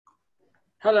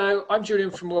Hello, I'm Julian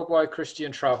from Worldwide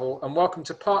Christian Travel, and welcome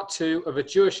to part 2 of A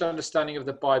Jewish Understanding of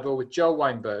the Bible with Joel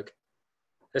Weinberg.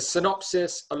 A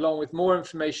synopsis, along with more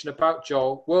information about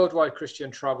Joel, Worldwide Christian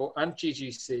Travel, and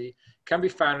GGC, can be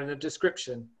found in the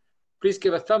description. Please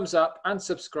give a thumbs up and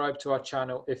subscribe to our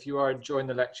channel if you are enjoying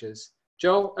the lectures.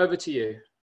 Joel, over to you.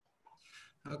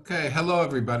 Okay, hello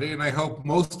everybody, and I hope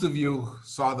most of you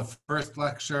saw the first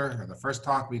lecture or the first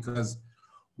talk, because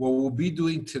what we'll be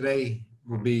doing today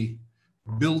will be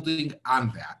building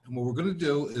on that. And what we're going to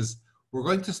do is we're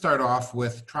going to start off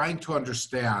with trying to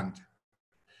understand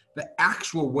the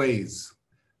actual ways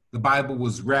the Bible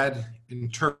was read,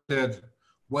 interpreted,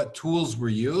 what tools were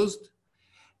used,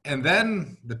 and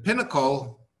then the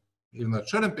pinnacle, even though it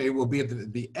shouldn't be, will be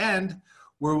at the end,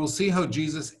 where we'll see how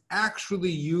Jesus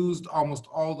actually used almost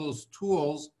all those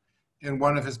tools in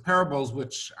one of his parables,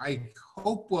 which I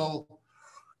hope will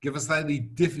give a slightly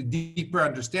deeper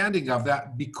understanding of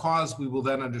that, because we will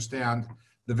then understand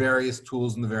the various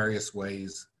tools and the various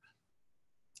ways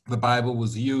the Bible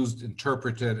was used,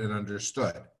 interpreted, and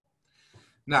understood.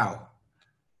 Now,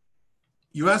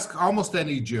 you ask almost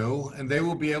any Jew, and they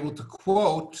will be able to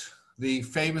quote the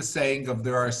famous saying of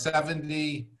there are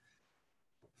 70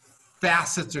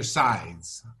 facets or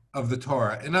sides of the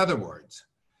Torah. In other words,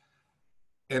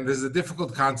 and this is a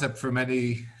difficult concept for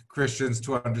many Christians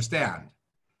to understand,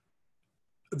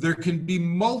 there can be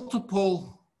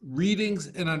multiple readings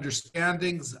and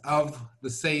understandings of the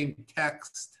same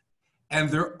text, and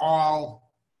they're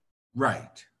all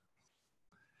right.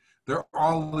 They're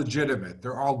all legitimate.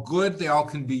 They're all good. They all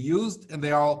can be used, and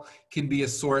they all can be a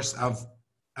source of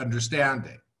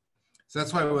understanding. So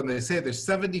that's why when they say there's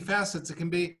 70 facets, it can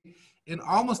be in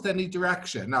almost any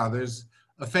direction. Now, there's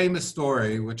a famous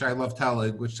story, which I love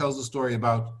telling, which tells a story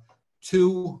about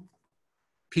two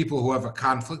people who have a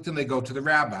conflict, and they go to the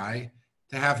rabbi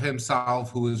to have him solve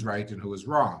who is right and who is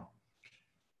wrong.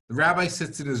 The rabbi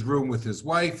sits in his room with his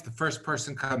wife. The first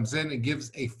person comes in and gives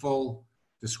a full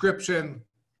description,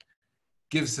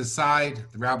 gives his side.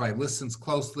 The rabbi listens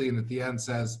closely, and at the end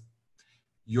says,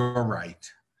 "You're right."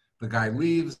 The guy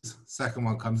leaves. Second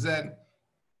one comes in.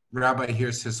 Rabbi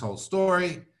hears his whole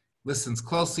story, listens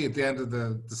closely. At the end of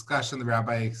the discussion, the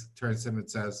rabbi turns to him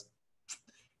and says,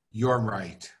 "You're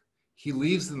right." He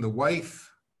leaves, and the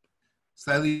wife,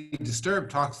 slightly disturbed,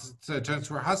 turns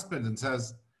to her husband and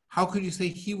says, "How could you say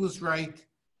he was right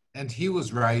and he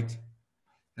was right?"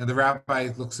 And the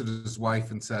rabbi looks at his wife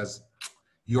and says,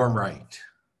 "You're right."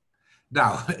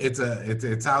 Now,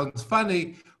 it sounds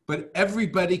funny, but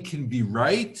everybody can be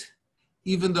right,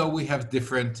 even though we have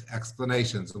different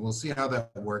explanations, and we'll see how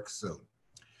that works soon.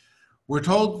 We're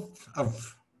told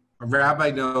of a rabbi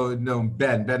known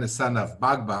Ben. Ben is son of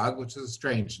Bagbag, which is a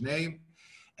strange name,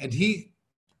 and he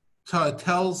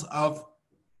tells of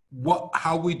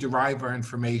how we derive our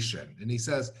information. And he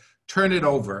says, turn it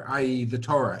over, i.e. the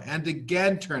Torah, and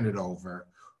again turn it over,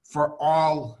 for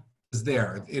all is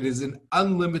there. It is an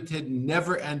unlimited,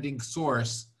 never-ending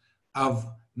source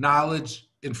of knowledge,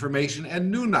 information, and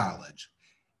new knowledge.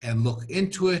 And look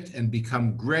into it and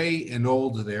become gray and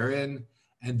old therein,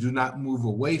 and do not move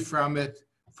away from it,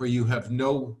 for you have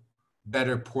no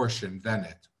better portion than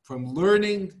it. From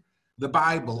learning the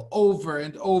Bible over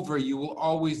and over, you will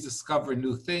always discover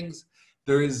new things.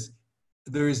 There is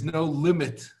no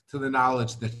limit to the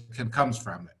knowledge that comes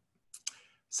from it.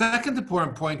 Second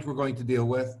important point we're going to deal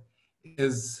with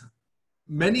is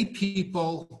many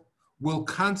people will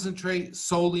concentrate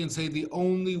solely and say the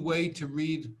only way to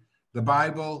read the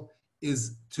Bible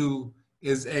is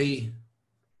a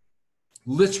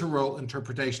literal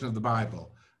interpretation of the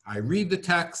Bible. I read the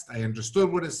text, I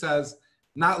understood what it says,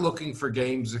 not looking for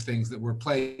games or things that were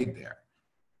played there.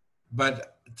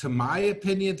 But to my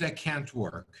opinion, that can't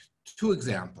work. Two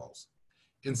examples.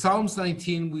 In Psalms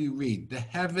 19, we read, "The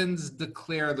heavens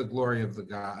declare the glory of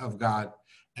God,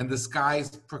 and the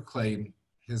skies proclaim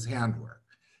his handiwork."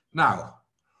 Now,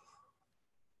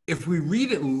 if we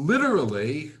read it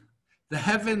literally, the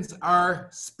heavens are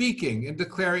speaking and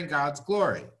declaring God's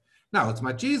glory. Now, it's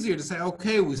much easier to say,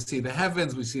 okay, we see the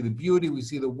heavens, we see the beauty, we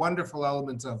see the wonderful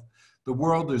elements of the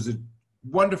world. There's a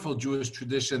wonderful Jewish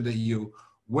tradition that you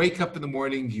wake up in the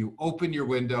morning, you open your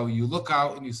window, you look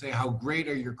out, and you say, how great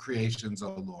are your creations,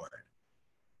 O Lord.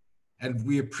 And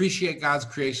we appreciate God's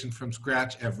creation from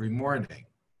scratch every morning.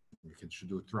 We should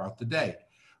do it throughout the day.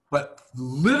 But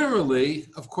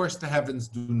literally, of course, the heavens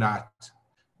do not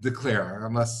declare,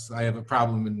 unless I have a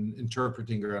problem in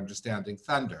interpreting or understanding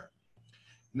thunder.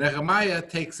 Nehemiah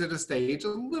takes it a stage a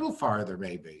little farther,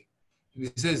 maybe. And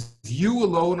he says, you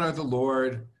alone are the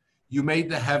Lord. You made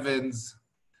the heavens,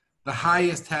 the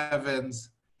highest heavens,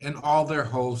 and all their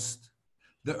host,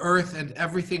 the earth and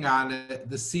everything on it,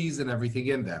 the seas and everything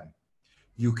in them.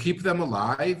 You keep them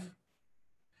alive,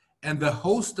 and the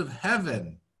host of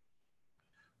heaven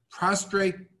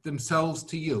prostrate themselves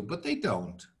to you, but they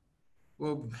don't.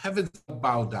 Well, heavens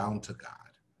bow down to God.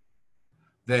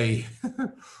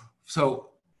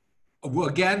 So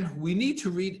again, we need to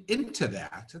read into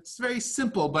that. It's very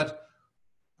simple, but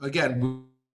again,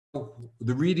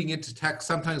 the reading into text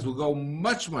sometimes will go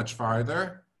much, much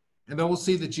farther, and then we'll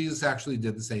see that Jesus actually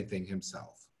did the same thing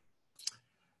himself.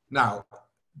 Now,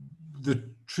 the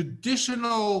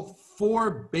traditional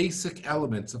 4 basic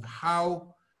elements of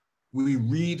how we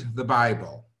read the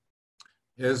Bible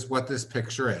is what this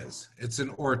picture is. It's an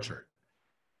orchard.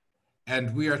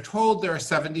 And we are told there are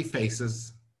 70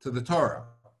 faces to the Torah.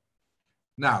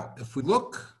 Now, if we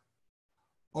look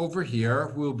over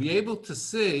here, we'll be able to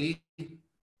see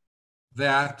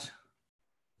that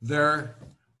there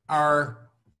are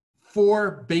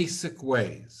 4 basic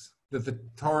ways that the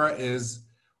Torah is,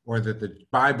 or that the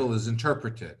Bible is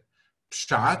interpreted.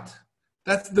 Pshat,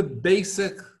 that's the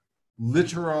basic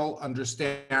literal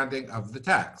understanding of the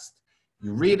text.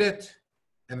 You read it,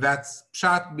 and that's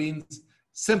pshat means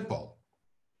simple.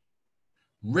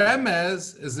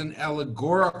 Remez is an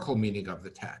allegorical meaning of the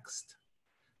text.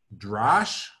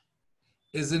 Drash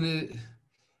is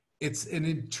it's an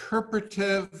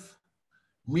interpretive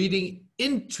reading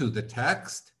into the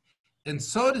text, and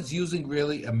so it is using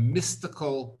really a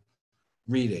mystical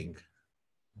reading.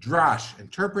 Drash,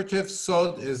 interpretive,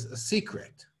 sod is a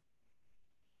secret.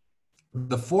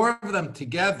 The 4 of them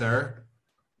together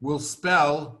will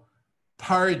spell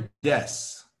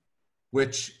pardes,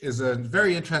 which is a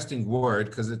very interesting word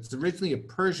because it's originally a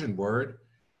Persian word.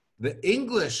 The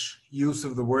English use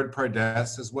of the word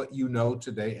pardes is what you know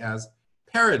today as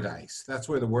paradise. That's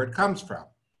where the word comes from.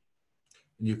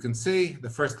 And you can see the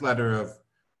first letter of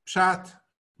pshat,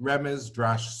 remez,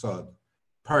 drash, sod,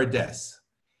 pardes.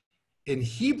 In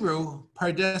Hebrew,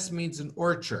 pardes means an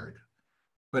orchard,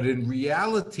 but in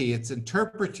reality, it's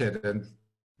interpreted, and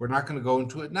we're not going to go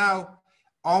into it now,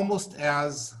 almost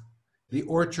as the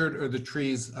orchard or the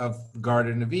trees of the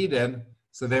Garden of Eden.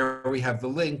 So there we have the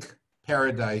link,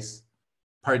 paradise,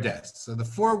 pardes. So the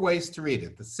 4 ways to read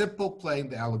it: the simple, plain,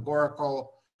 the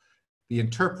allegorical, the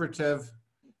interpretive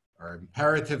or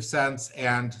imperative sense,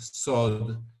 and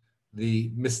sod,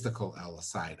 the mystical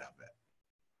side of it.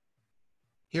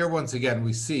 Here, once again,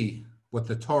 we see what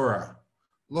the Torah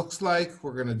looks like.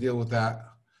 We're going to deal with that,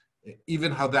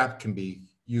 even how that can be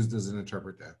used as an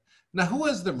interpretive. Now, who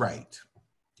has the right?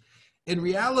 In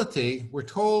reality, we're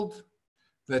told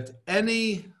that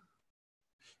any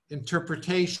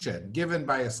interpretation given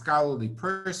by a scholarly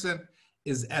person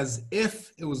is as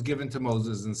if it was given to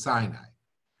Moses in Sinai.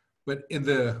 But in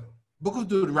the book of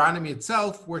Deuteronomy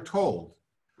itself, we're told,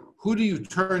 who do you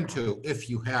turn to if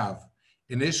you have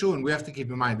an issue? And we have to keep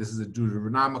in mind, this is a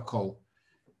Deuteronomical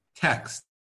text.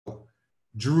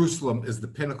 Jerusalem is the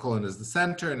pinnacle and is the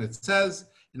center, and it says,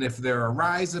 and if there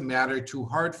arise a matter too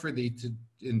hard for thee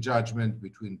in judgment,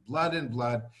 between blood and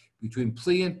blood, between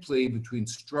plea and plea, between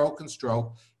stroke and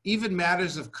stroke, even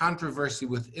matters of controversy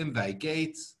within thy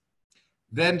gates,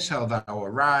 then shalt thou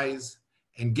arise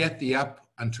and get thee up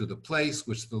unto the place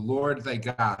which the Lord thy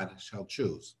God shall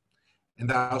choose. And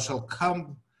thou shalt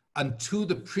come unto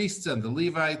the priests and the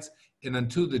Levites, and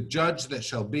unto the judge that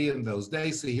shall be in those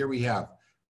days. So here we have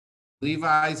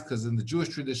Levites, because in the Jewish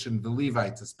tradition, the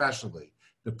Levites especially,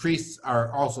 the priests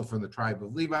are also from the tribe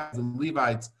of Levi. The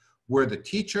Levites were the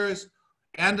teachers,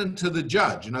 and unto the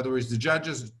judge. In other words, the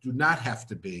judges do not have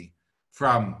to be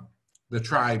from the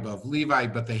tribe of Levi,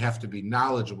 but they have to be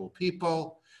knowledgeable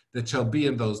people that shall be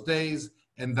in those days,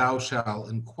 and thou shalt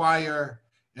inquire,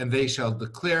 and they shall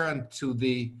declare unto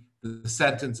thee the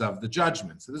sentence of the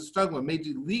judgment. So this is talking about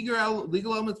maybe legal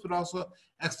elements, but also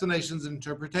explanations and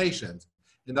interpretations.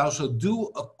 And thou shalt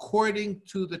do according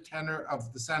to the tenor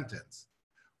of the sentence,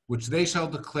 which they shall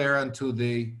declare unto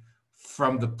thee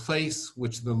from the place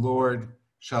which the Lord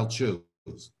shall choose.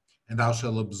 And thou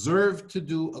shalt observe to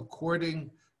do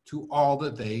according to all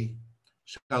that they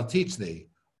shall teach thee,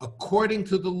 according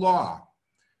to the law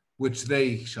which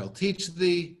they shall teach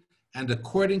thee, and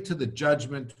according to the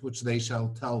judgment which they shall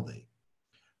tell thee.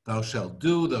 Thou shalt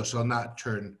do, thou shalt not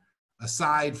turn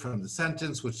aside from the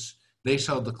sentence which they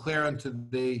shall declare unto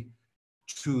thee,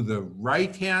 to the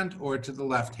right hand or to the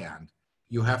left hand.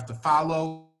 You have to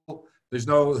follow. There's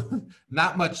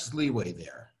not much leeway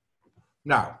there.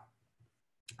 Now,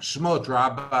 Shemot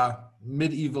Rabbah,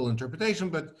 medieval interpretation,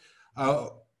 but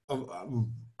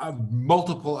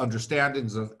multiple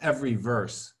understandings of every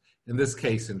verse, in this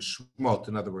case in Shemot,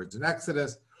 in other words, in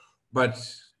Exodus, but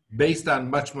based on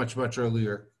much, much, much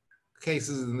earlier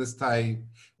cases in this time,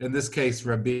 in this case,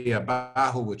 Rabbi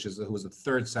Abahu, who was a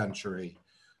 3rd century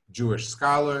Jewish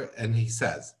scholar, and he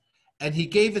says, and he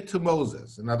gave it to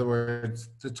Moses, in other words,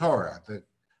 the Torah, the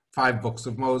 5 books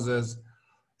of Moses,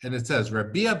 and it says,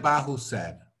 Rabbi Abahu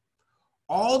said,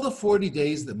 all the 40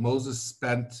 days that Moses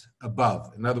spent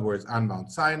above, in other words, on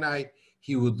Mount Sinai,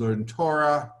 he would learn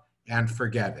Torah and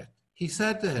forget it. He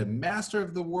said to him, Master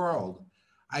of the world,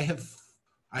 I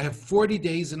have 40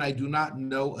 days and I do not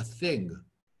know a thing.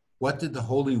 What did the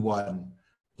Holy One,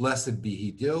 blessed be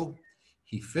he, do?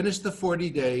 He finished the 40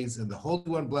 days and the Holy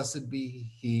One, blessed be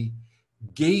he,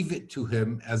 gave it to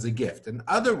him as a gift. In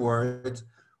other words,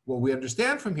 what we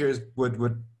understand from here is what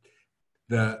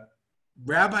the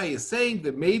rabbi is saying,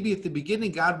 that maybe at the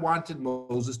beginning God wanted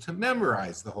Moses to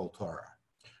memorize the whole Torah.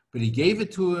 But he gave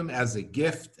it to him as a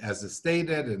gift, as is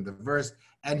stated in the verse,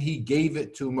 and he gave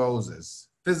it to Moses,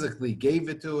 physically gave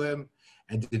it to him.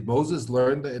 And did Moses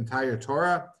learn the entire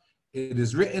Torah? It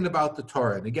is written about the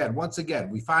Torah. And again, once again,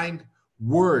 we find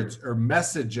words or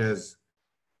messages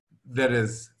that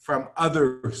is from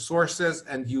other sources,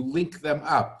 and you link them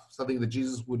up, something that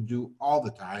Jesus would do all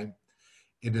the time.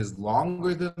 It is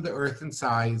longer than the earth in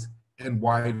size and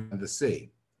wider than the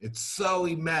sea. It's so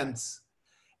immense.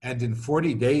 And in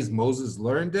 40 days, Moses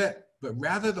learned it, but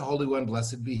rather the Holy One,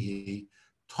 blessed be he,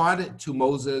 taught it to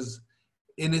Moses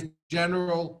in its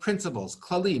general principles,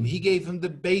 klalim. He gave him the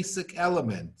basic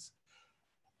elements.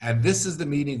 And this is the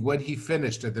meaning when he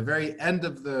finished. At the very end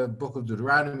of the book of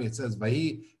Deuteronomy, it says,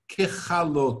 Vahi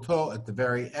kichaloto, at the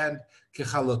very end.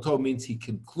 Kichaloto means he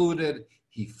concluded,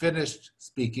 he finished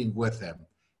speaking with him.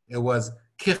 It was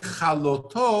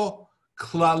kichaloto,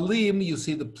 klalim, you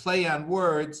see the play on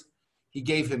words. He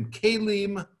gave him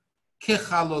kelim,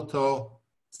 kichaloto,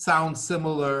 sounds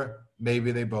similar,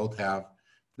 maybe they both have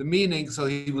the meaning. So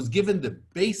he was given the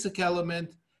basic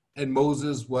element, and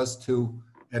Moses was to,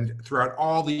 and throughout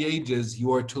all the ages,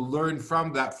 you are to learn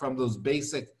from that, from those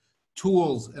basic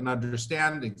tools and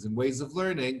understandings and ways of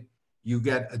learning, you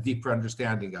get a deeper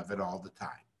understanding of it all the time.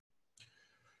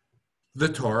 The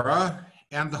Torah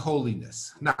and the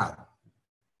holiness. Now,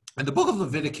 in the book of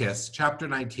Leviticus, chapter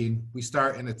 19, we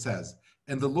start and it says,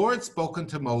 and the Lord spoke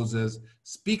unto Moses,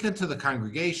 speak unto the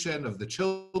congregation of the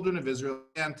children of Israel,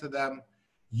 and to them,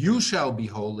 you shall be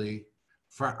holy,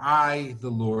 for I, the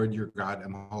Lord your God,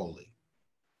 am holy.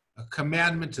 A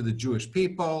commandment to the Jewish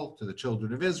people, to the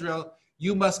children of Israel,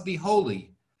 you must be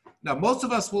holy. Now, most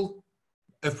of us will,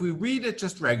 if we read it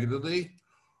just regularly,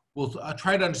 we'll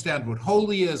try to understand what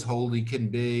holy is. Holy can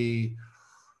be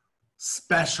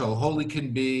special. Holy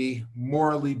can be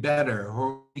morally better.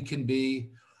 Holy can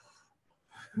be,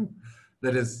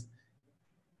 that is,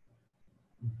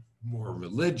 more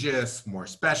religious, more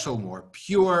special, more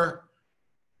pure.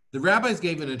 The rabbis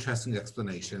gave an interesting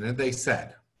explanation, and they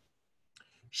said,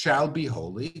 shall be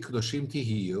holy, kadoshim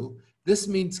tihiyu. This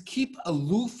means keep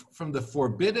aloof from the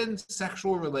forbidden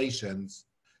sexual relations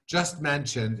just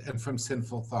mentioned and from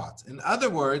sinful thoughts. In other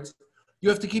words, you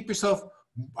have to keep yourself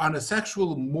on a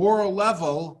sexual, moral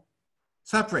level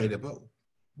separated. But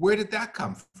where did that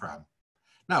come from?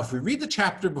 Now, if we read the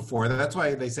chapter before, that's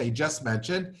why they say just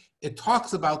mentioned, it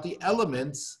talks about the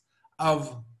elements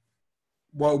of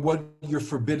what you're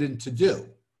forbidden to do.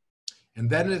 And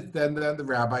then the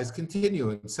rabbis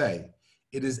continue and say,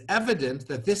 it is evident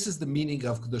that this is the meaning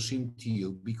of Kedoshim to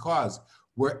you, because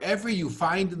wherever you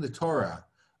find in the Torah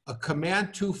a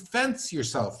command to fence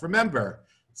yourself, remember,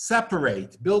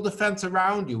 separate, build a fence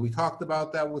around you. We talked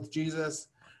about that with Jesus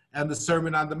and the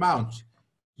Sermon on the Mount.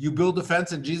 You build a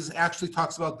fence, and Jesus actually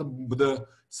talks about the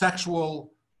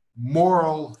sexual,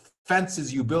 moral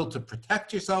fences you build to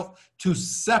protect yourself, to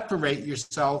separate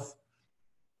yourself.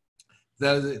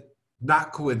 That is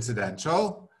not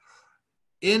coincidental.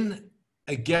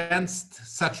 Against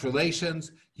such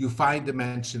relations, you find a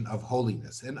mention of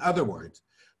holiness. In other words,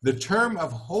 the term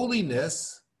of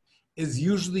holiness is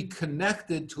usually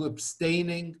connected to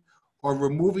abstaining or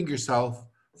removing yourself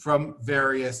from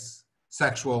various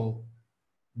sexual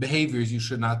behaviors you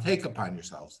should not take upon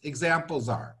yourselves. Examples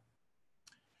are,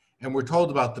 and we're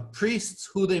told about the priests,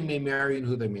 who they may marry and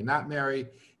who they may not marry.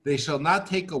 They shall not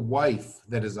take a wife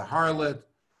that is a harlot,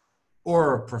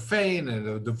 or a profane, and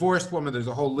a divorced woman. There's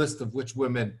a whole list of which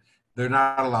women they're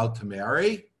not allowed to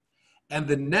marry. And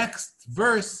the next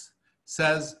verse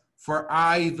says, for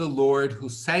I, the Lord, who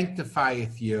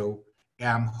sanctifieth you,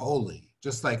 am holy.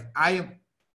 Just like I am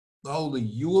holy,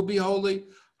 you will be holy.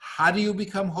 How do you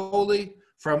become holy?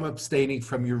 From abstaining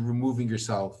from removing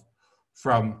yourself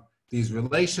from these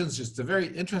relations. Just a very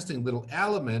interesting little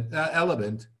element.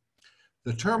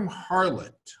 The term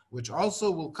harlot, which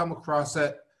also will come across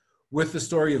it with the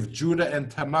story of Judah and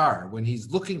Tamar, when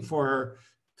he's looking for her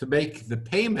to make the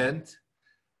payment,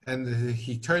 and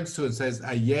he turns to it and says,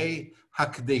 Ayeh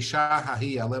hakdesha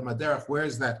hahi alem haderech. Where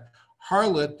is that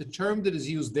harlot? The term that is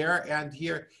used there and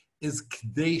here is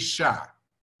kdesha.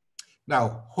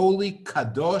 Now, holy,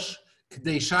 kadosh,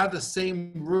 kdesha, the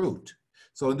same root.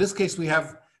 So in this case, we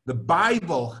have the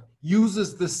Bible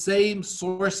uses the same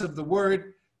source of the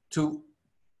word to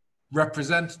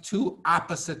represent two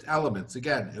opposite elements.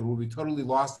 Again, it will be totally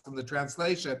lost in the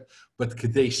translation, but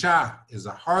Kadesha is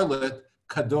a harlot,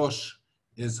 Kadosh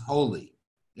is holy.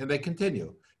 And they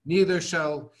continue, neither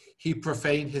shall he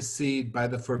profane his seed by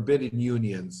the forbidden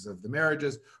unions of the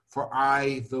marriages, for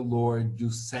I, the Lord, do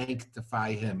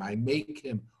sanctify him. I make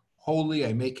him holy,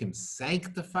 I make him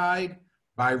sanctified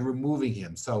by removing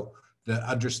him. So the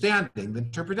understanding, the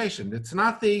interpretation, it's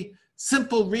not the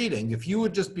simple reading. If you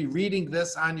would just be reading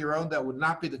this on your own, that would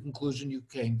not be the conclusion you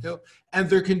came to. And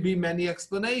there can be many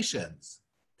explanations.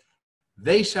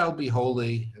 They shall be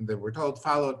holy, and then we're told,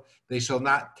 followed, they shall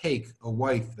not take a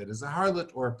wife that is a harlot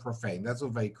or a profane. That's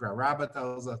what Vayikra Rabbah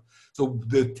tells us. So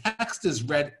the text is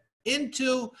read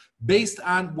into based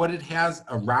on what it has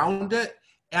around it,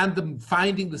 and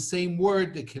finding the same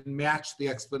word that can match the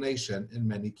explanation in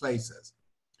many places.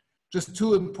 Just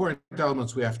two important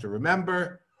elements we have to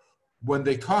remember. When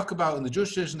they talk about, in the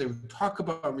Jewish tradition, they talk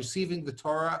about receiving the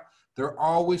Torah, they're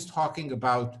always talking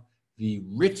about the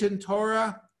written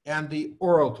Torah and the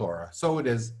oral Torah. So it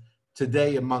is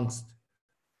today amongst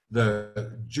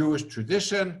the Jewish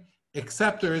tradition,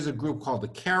 except there is a group called the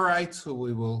Karaites, who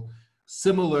we will,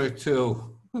 similar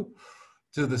to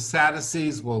the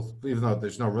Sadducees, well, even though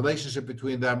there's no relationship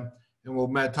between them, and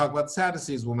we'll talk about the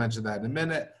Sadducees, we'll mention that in a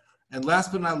minute. And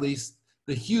last but not least,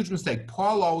 the huge mistake.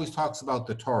 Paul always talks about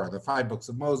the Torah, the 5 books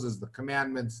of Moses, the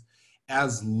commandments,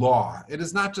 as law. It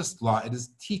is not just law, it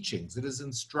is teachings, it is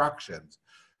instructions.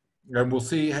 And we'll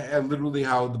see literally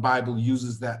how the Bible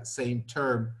uses that same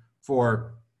term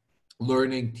for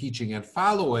learning, teaching, and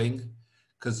following,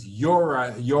 because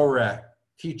Yoreh,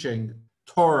 teaching,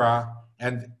 Torah,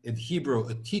 and in Hebrew,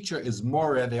 a teacher is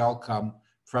Moreh, they all come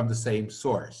from the same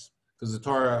source, because the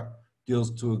Torah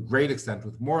deals to a great extent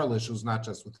with moral issues, not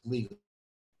just with legal.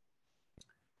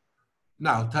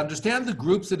 Now, to understand the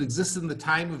groups that exist in the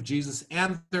time of Jesus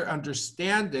and their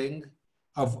understanding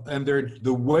of, and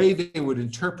the way they would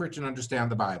interpret and understand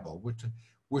the Bible.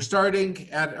 We're starting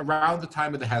at around the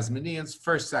time of the Hasmoneans,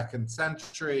 1st, 2nd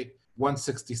century,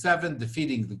 167,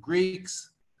 defeating the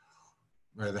Greeks,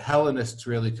 or the Hellenists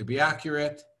really to be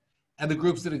accurate, and the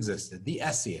groups that existed, the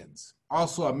Essenes.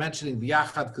 Also, I'm mentioning the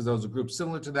Yachad because those are groups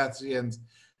similar to the Essenes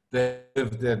that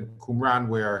lived in Qumran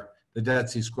where the Dead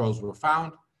Sea Scrolls were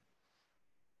found.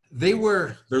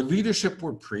 Their leadership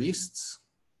were priests.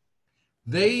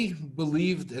 They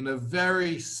believed in a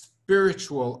very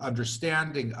spiritual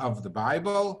understanding of the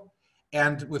Bible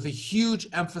and with a huge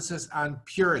emphasis on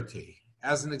purity.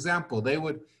 As an example, they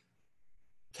would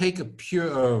take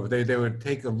they would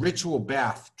take a ritual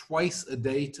bath twice a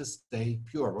day to stay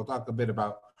pure. We'll talk a bit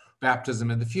about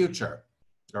baptism in the future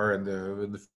or in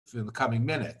the coming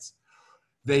minutes.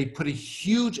 They put a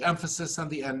huge emphasis on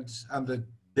the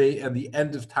day and the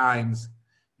end of times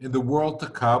in the world to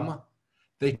come.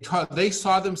 They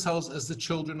saw themselves as the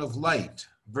children of light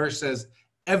versus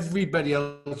everybody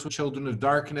else were children of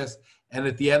darkness, and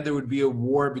at the end there would be a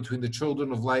war between the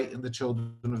children of light and the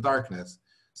children of darkness.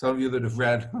 Some of you that have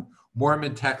read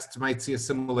Mormon texts might see a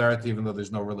similarity, even though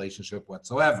there's no relationship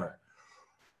whatsoever.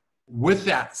 With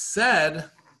that said,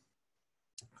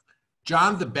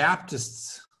 John the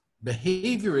Baptist's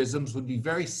behaviorisms would be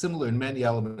very similar in many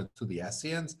elements to the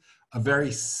Essenes, a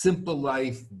very simple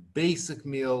life, basic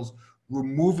meals,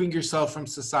 removing yourself from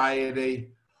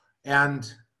society,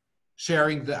 and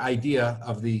sharing the idea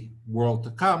of the world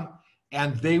to come.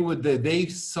 And they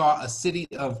saw a city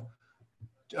of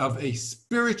a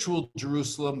spiritual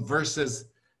Jerusalem versus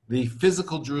the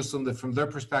physical Jerusalem that from their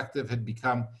perspective had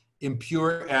become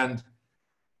impure and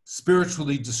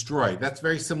spiritually destroyed. That's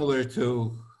very similar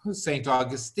to St.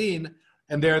 Augustine,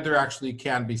 and there actually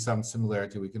can be some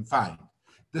similarity we can find.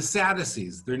 The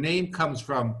Sadducees, their name comes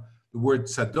from the word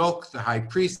Tzadok, the high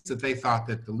priest, that they thought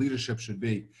that the leadership should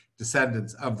be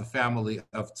descendants of the family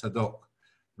of Tzadok,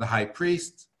 the high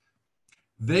priest.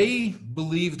 They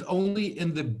believed only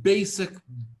in the basic,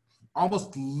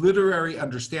 almost literary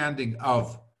understanding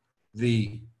of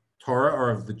the Torah or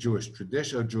of the Jewish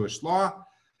tradition or Jewish law.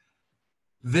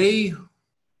 They,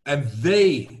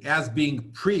 as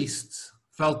being priests,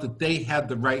 felt that they had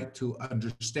the right to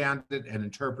understand it and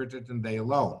interpret it, and they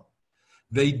alone.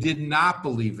 They did not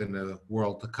believe in a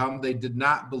world to come. They did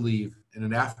not believe in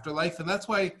an afterlife, and that's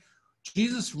why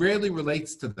Jesus rarely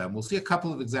relates to them. We'll see a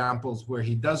couple of examples where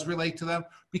he does relate to them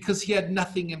because he had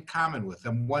nothing in common with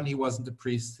them. One, he wasn't a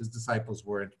priest. His disciples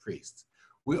weren't priests.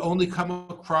 We only come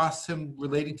across him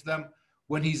relating to them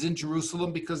when he's in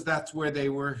Jerusalem because that's where they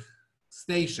were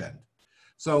stationed.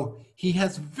 So he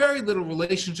has very little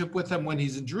relationship with them. When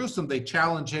he's in Jerusalem, they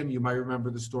challenge him. You might remember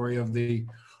the story of the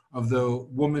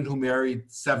woman who married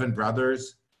 7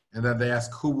 brothers, and then they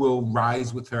ask who will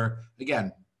rise with her.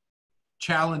 Again,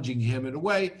 challenging him in a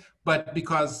way, but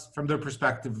because from their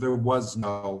perspective, there was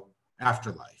no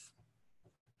afterlife.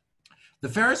 The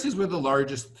Pharisees were the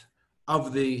largest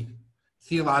of the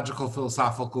theological,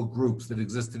 philosophical groups that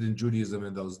existed in Judaism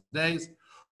in those days.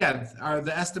 Again, are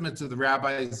the estimates of the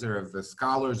rabbis or of the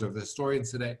scholars or of the historians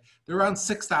today, there are around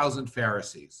 6,000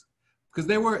 Pharisees, because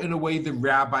they were, in a way, the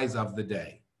rabbis of the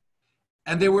day.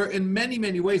 And they were in many,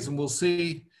 many ways, and we'll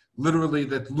see literally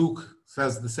that Luke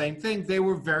says the same thing. They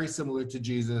were very similar to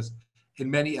Jesus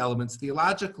in many elements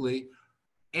theologically,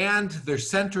 and their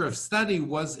center of study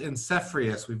was in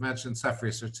Sephrius. We've mentioned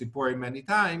Sephrius or Tzipori many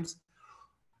times,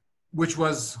 which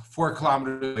was 4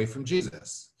 kilometers away from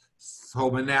Jesus,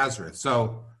 home in Nazareth.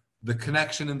 So the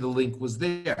connection and the link was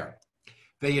there.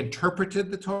 They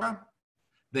interpreted the Torah.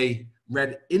 They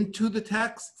read into the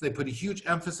text. They put a huge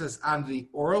emphasis on the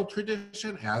oral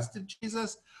tradition, as did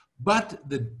Jesus. But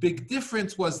the big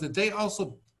difference was that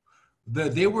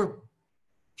they were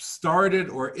started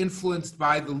or influenced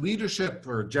by the leadership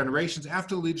or generations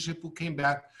after the leadership who came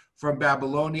back from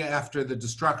Babylonia after the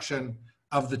destruction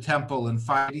of the temple in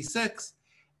 586.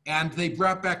 And they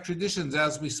brought back traditions,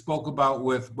 as we spoke about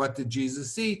with what did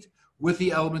Jesus eat, with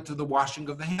the element of the washing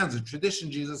of the hands. A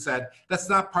tradition, Jesus said, that's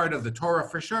not part of the Torah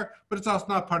for sure, but it's also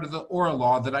not part of the oral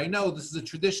law that I know. This is a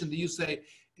tradition that you say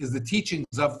is the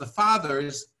teachings of the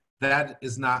fathers. That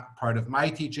is not part of my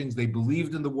teachings. They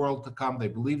believed in the world to come. They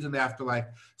believed in the afterlife.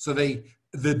 So the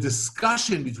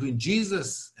discussion between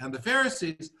Jesus and the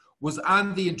Pharisees was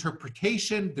on the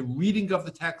interpretation, the reading of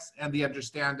the text, and the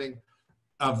understanding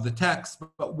of the text,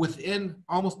 but within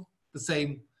almost the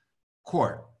same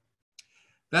court.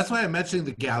 That's why I'm mentioning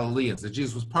the Galileans, that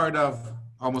Jesus was part of,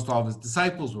 almost all of his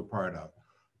disciples were part of.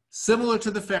 Similar to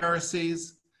the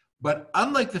Pharisees, but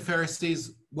unlike the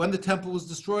Pharisees, when the temple was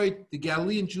destroyed, the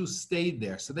Galilean Jews stayed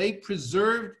there. So they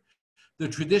preserved the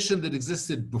tradition that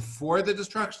existed before the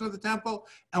destruction of the temple,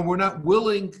 and were not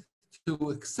willing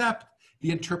to accept the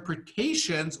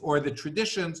interpretations or the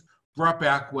traditions brought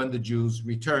back when the Jews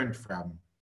returned from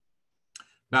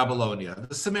Babylonia.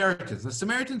 The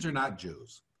Samaritans are not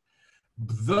Jews.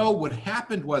 Though what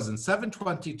happened was in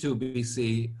 722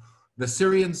 BC, the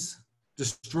Syrians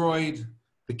destroyed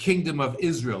the kingdom of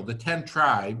Israel, the 10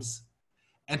 tribes,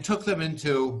 and took them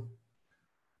into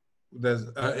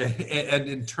an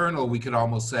internal, we could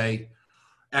almost say,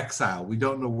 exile. We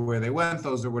don't know where they went.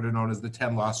 Those are what are known as the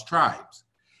 10 lost tribes.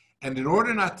 And in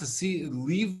order not to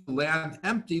leave the land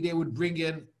empty, they would bring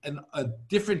in a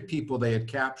different people they had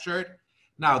captured.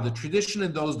 Now, the tradition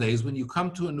in those days, when you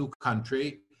come to a new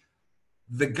country,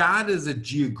 the God is a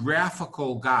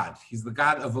geographical God. He's the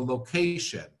God of a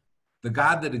location. The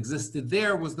God that existed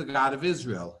there was the God of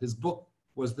Israel. His book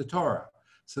was the Torah.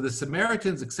 So the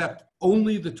Samaritans accept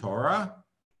only the Torah,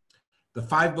 the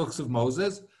 5 books of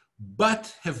Moses,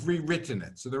 but have rewritten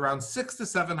it. So there are around 600 to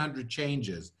 700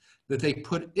 changes that they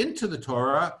put into the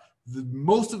Torah,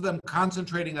 most of them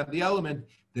concentrating on the element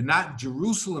that not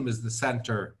Jerusalem is the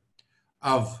center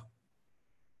of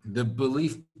the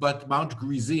belief, but Mount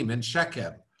Gerizim in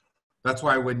Shechem. That's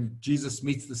why when Jesus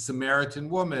meets the Samaritan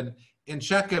woman in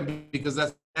Shechem, because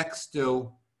that's next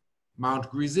to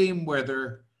Mount Gerizim where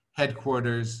their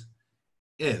headquarters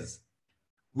is.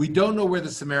 We don't know where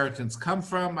the Samaritans come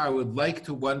from. I would like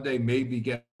to one day maybe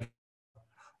get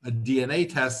a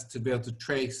DNA test to be able to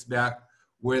trace back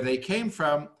where they came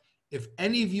from. If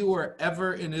any of you are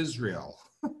ever in Israel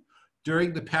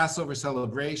during the Passover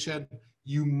celebration,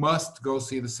 you must go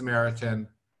see the Samaritan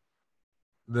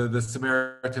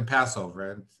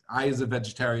Passover. And I, as a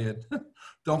vegetarian,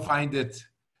 don't find it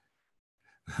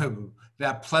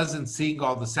that pleasant seeing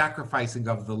all the sacrificing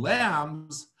of the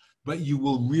lambs, but you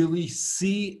will really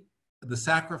see the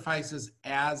sacrifices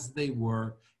as they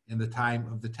were in the time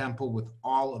of the temple with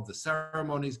all of the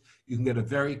ceremonies. You can get a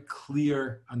very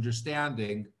clear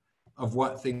understanding of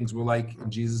what things were like in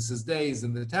Jesus's days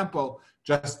in the temple.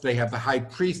 Just they have the high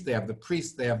priest, they have the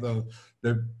priest, they have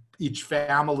the each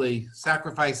family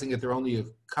sacrificing it. There are only a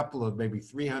couple of maybe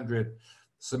 300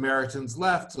 Samaritans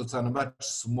left, so it's on a much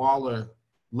smaller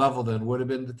level than would have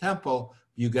been the temple.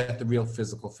 You get the real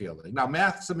physical feeling. Now,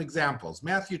 some examples.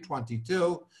 Matthew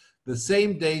 22, the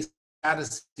same day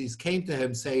Sadducees came to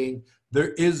him saying,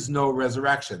 there is no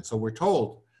resurrection. So we're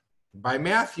told by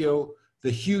Matthew,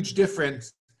 the huge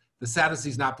difference, the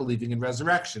Sadducees not believing in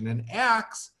resurrection. In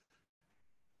Acts,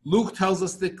 Luke tells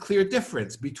us the clear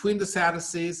difference between the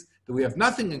Sadducees that we have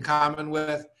nothing in common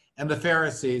with and the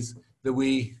Pharisees that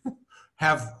we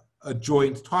have a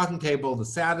joint talking table. The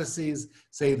Sadducees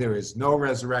say there is no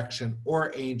resurrection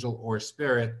or angel or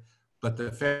spirit, but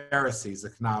the Pharisees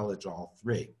acknowledge all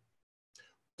three.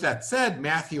 That said,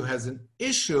 Matthew has an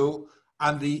issue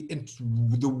on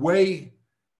the way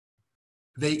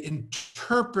they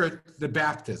interpret the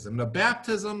baptism. Now,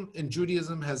 baptism in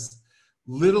Judaism has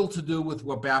little to do with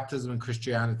what baptism in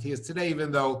Christianity is today,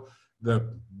 even though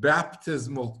the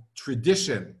baptismal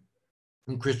tradition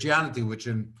in Christianity, which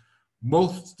in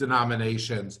most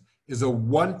denominations is a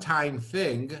one-time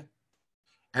thing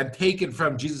and taken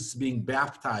from Jesus being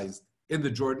baptized in the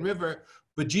Jordan River,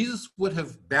 but Jesus would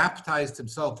have baptized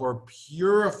himself or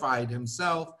purified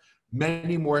himself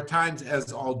many more times,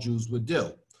 as all Jews would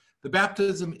do. The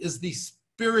baptism is the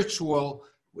spiritual,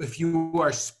 if you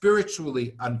are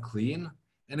spiritually unclean,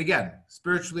 and again,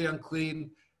 spiritually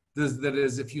unclean, that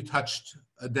is if you touched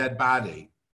a dead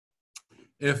body.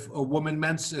 If a woman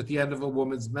at the end of a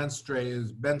woman's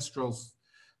menstrual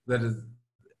that is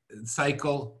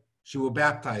cycle, she will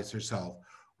baptize herself,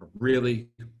 or really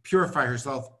purify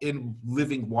herself in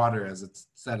living water, as it's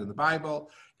said in the Bible.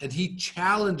 And he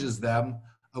challenges them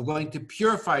of going to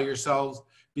purify yourselves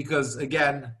because,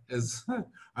 again, as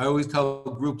I always tell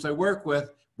groups I work with,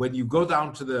 when you go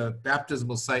down to the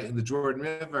baptismal site in the Jordan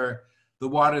River, the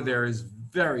water there is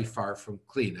very far from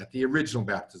clean at the original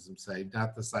baptism site,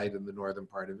 not the site in the northern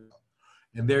part of it.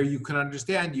 And there you can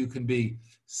understand you can be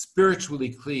spiritually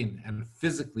clean and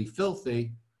physically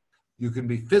filthy. You can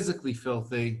be physically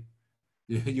filthy.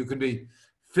 You can be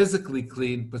physically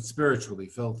clean, but spiritually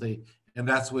filthy. And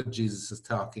that's what Jesus is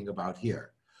talking about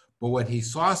here. But when he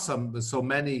saw so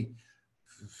many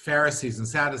Pharisees and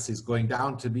Sadducees going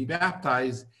down to be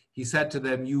baptized, he said to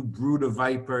them, "You brood of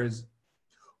vipers,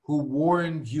 who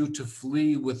warned you to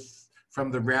flee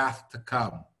from the wrath to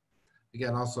come."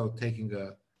 Again, also taking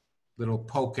a little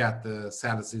poke at the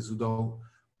Sadducees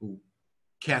who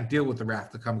can't deal with the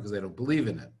wrath to come because they don't believe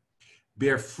in it.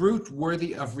 Bear fruit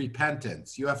worthy of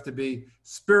repentance. You have to be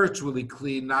spiritually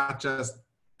clean, not just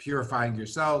purifying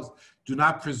yourselves. Do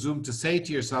not presume to say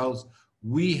to yourselves,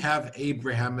 "We have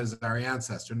Abraham as our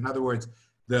ancestor." In other words,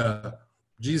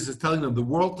 Jesus is telling them the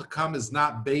world to come is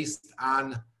not based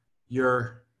on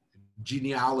your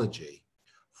genealogy.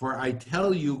 For I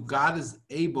tell you, God is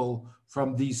able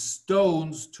from these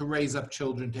stones to raise up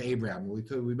children to Abraham.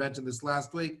 We mentioned this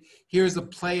last week. Here's a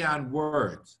play on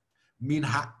words. Min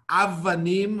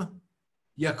ha'avanim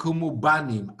yakumu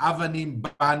banim. Avanim,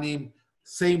 banim,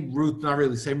 same root, not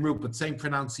really same root, but same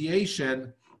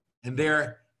pronunciation. And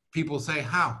there people say,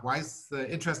 why is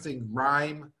the interesting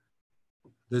rhyme?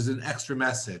 There's an extra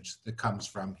message that comes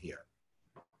from here.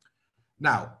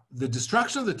 Now, the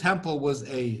destruction of the temple was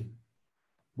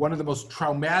one of the most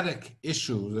traumatic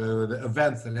issues, the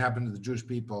events that happened to the Jewish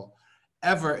people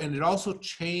ever, and it also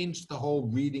changed the whole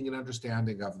reading and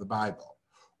understanding of the Bible,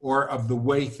 or of the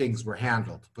way things were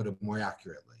handled, to put it more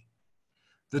accurately.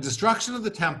 The destruction of the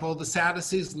temple, the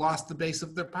Sadducees lost the base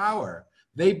of their power.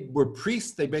 They were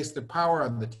priests, they based their power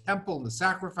on the temple and the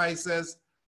sacrifices.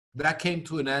 That came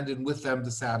to an end, and with them,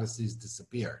 the Sadducees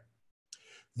disappeared.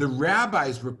 The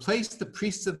rabbis replaced the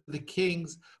priests of the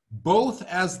kings both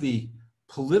as the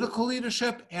political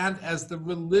leadership and as the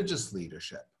religious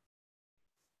leadership.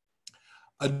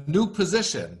 A new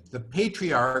position, the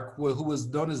patriarch, who was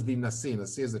known as the Nasi.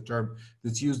 Nasi is a term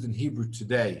that's used in Hebrew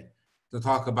today to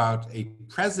talk about a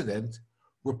president,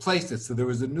 replaced it. So there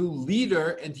was a new leader,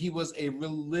 and he was a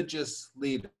religious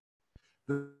leader.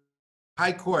 The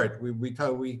High Court,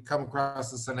 we come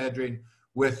across the Sanhedrin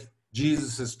with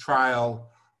Jesus' trial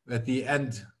at the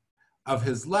end of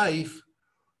his life.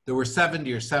 There were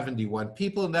 70 or 71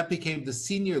 people, and that became the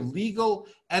senior legal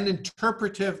and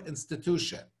interpretive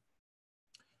institution.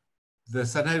 The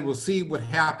Sanhedrin, we'll see what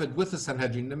happened with the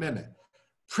Sanhedrin in a minute.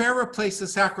 Prayer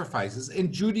replaces sacrifices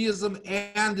in Judaism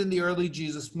and in the early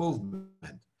Jesus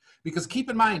movement. Because keep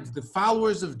in mind, the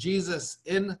followers of Jesus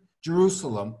in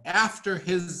Jerusalem after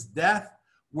his death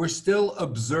were still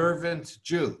observant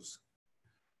Jews.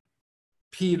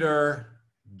 Peter,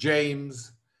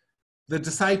 James, the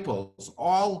disciples,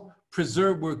 all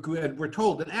preserved, were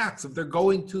told in Acts of their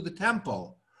going to the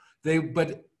temple.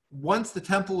 But once the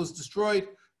temple was destroyed,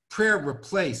 prayer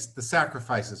replaced the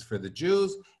sacrifices for the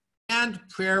Jews, and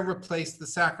prayer replaced the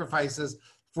sacrifices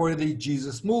for the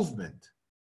Jesus movement.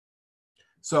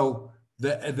 So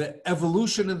the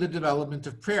evolution and the development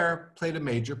of prayer played a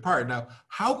major part. Now,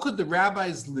 how could the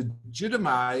rabbis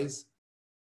legitimize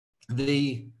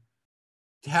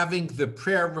having the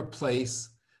prayer replace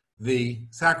the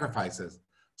sacrifices?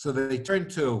 So they turn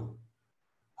to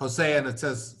Hosea, and it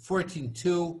says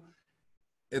 14:2.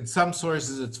 In some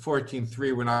sources, it's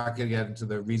 14:3. We're not going to get into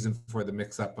the reason for the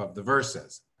mix-up of the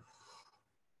verses.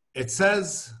 It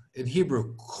says in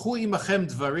Hebrew, "Chu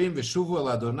imachem dvarim v'shuvu el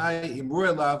Adonai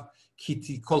imru elav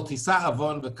ki kol tisa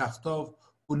avon v'kachtov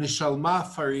u'nishalma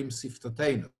farim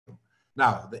siftatenu."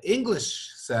 Now, the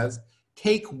English says,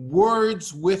 "Take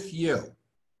words with you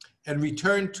and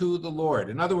return to the Lord."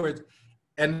 In other words,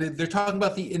 and they're talking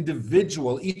about the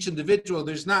individual, each individual.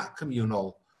 There's not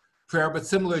communal prayer, but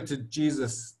similar to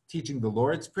Jesus teaching the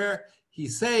Lord's Prayer,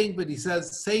 he's saying, but he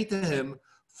says, say to him,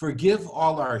 forgive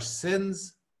all our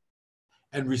sins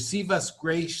and receive us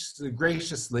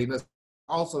graciously. And it's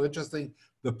also interesting,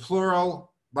 the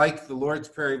plural, like the Lord's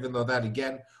Prayer, even though that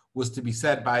again was to be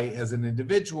said by as an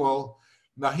individual.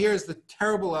 Now here's the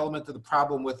terrible element of the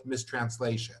problem with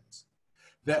mistranslations,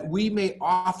 that we may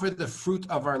offer the fruit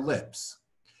of our lips.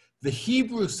 The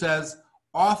Hebrew says,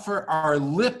 offer our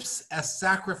lips as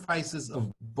sacrifices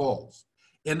of bulls.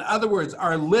 In other words,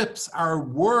 our lips, our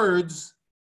words,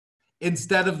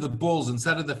 instead of the bulls,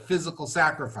 instead of the physical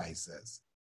sacrifices.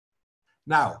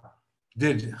 Now,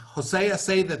 did Hosea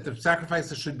say that the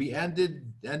sacrifices should be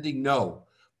ending? No.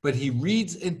 But he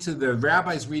reads into, the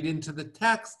rabbis read into the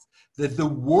text that the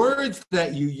words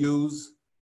that you use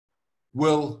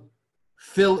will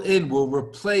fill in, will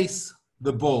replace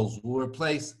the bulls, will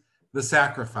replace the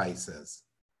sacrifices.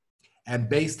 And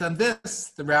based on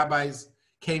this, the rabbis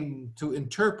came to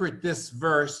interpret this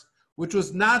verse, which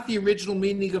was not the original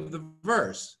meaning of the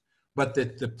verse, but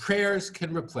that the prayers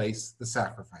can replace the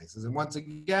sacrifices. And once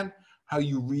again, how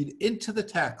you read into the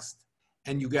text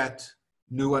and you get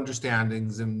new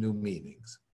understandings and new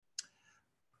meanings.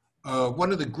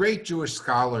 One of the great Jewish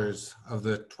scholars of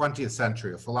the 20th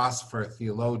century, a philosopher,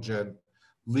 theologian,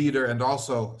 leader, and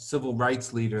also civil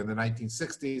rights leader in the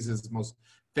 1960s, his most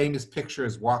famous picture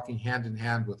is walking hand in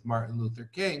hand with Martin Luther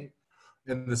King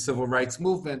in the civil rights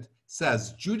movement,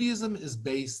 says Judaism is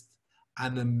based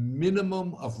on a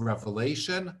minimum of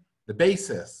revelation, the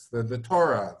basis, the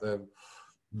Torah,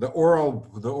 the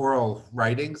oral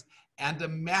writings, and a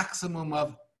maximum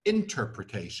of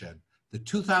interpretation. The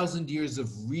 2,000 years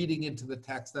of reading into the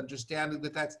text, understanding the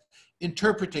text,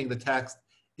 interpreting the text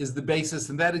is the basis,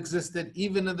 and that existed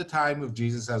even in the time of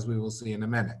Jesus, as we will see in a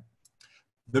minute.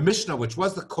 The Mishnah, which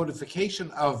was the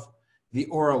codification of the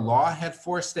oral law, had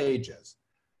 4 stages.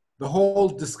 The whole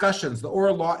discussions, the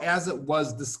oral law as it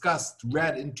was discussed,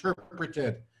 read,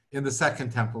 interpreted in the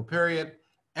Second Temple period.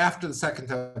 After the Second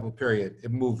Temple period,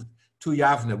 it moved to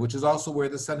Yavne, which is also where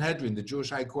the Sanhedrin, the Jewish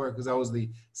High Court, was always the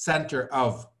center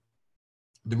of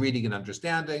the reading and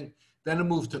understanding. Then it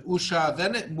moved to Usha.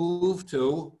 Then it moved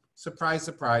to, surprise,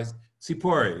 surprise,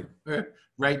 Tzipori,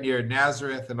 right near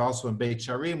Nazareth, and also in Beit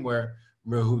Sharim, where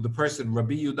the person,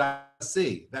 Rabbi Yudah,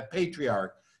 that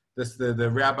patriarch, the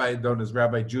rabbi known as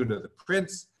Rabbi Judah, the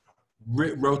prince,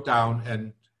 wrote down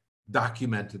and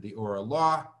documented the oral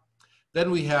law. Then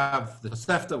we have the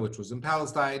Tosefta, which was in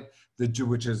Palestine,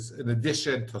 which is an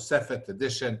addition, Tosefet,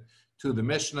 addition to the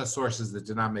Mishnah, sources that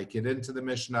did not make it into the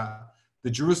Mishnah. The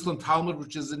Jerusalem Talmud,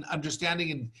 which is an understanding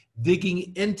and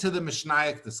digging into the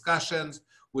Mishnaic discussions,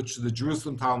 which the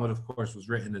Jerusalem Talmud, of course, was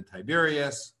written in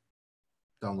Tiberias.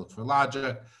 Don't look for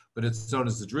logic, but it's known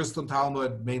as the Jerusalem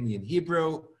Talmud, mainly in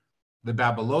Hebrew. The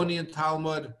Babylonian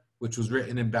Talmud, which was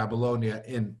written in Babylonia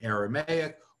in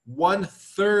Aramaic.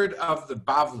 1/3 of the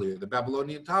Bavli, the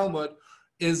Babylonian Talmud,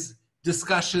 is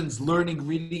discussions, learning,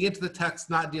 reading into the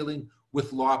text, not dealing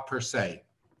with law per se.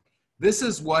 This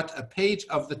is what a page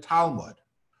of the Talmud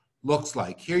looks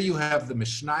like. Here you have the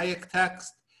Mishnaic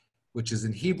text, which is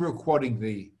in Hebrew, quoting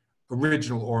the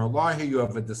original oral law. Here you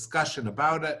have a discussion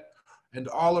about it. And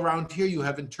all around here you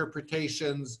have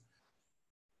interpretations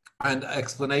and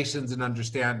explanations and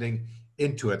understanding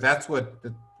into it. That's what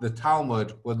the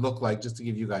Talmud would look like, just to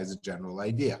give you guys a general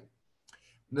idea.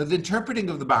 Now, the interpreting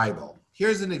of the Bible.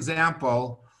 Here's an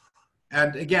example,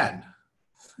 and again,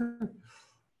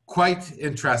 quite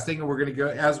interesting. And we're going to go,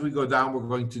 as we go down, we're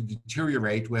going to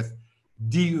deteriorate with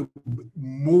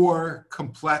more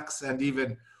complex and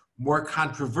even more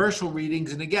controversial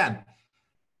readings. And again,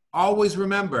 always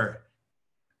remember,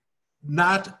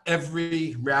 not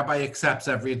every rabbi accepts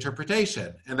every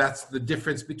interpretation. And that's the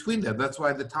difference between them. That's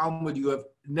why the Talmud, you have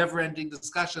never-ending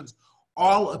discussions.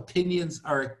 All opinions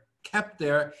are kept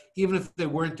there, even if they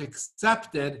weren't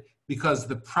accepted, because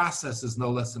the process is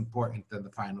no less important than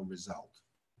the final result.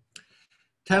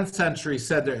 10th century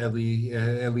Seder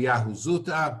Eliyahu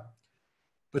Zuta,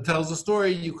 but tells a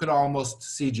story you could almost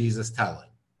see Jesus telling.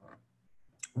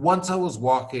 Once I was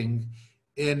walking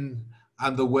in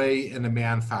on the way, and a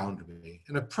man found me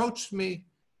and approached me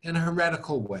in a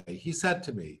heretical way. He said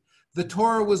to me, the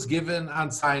Torah was given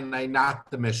on Sinai,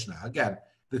 not the Mishnah. Again,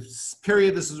 the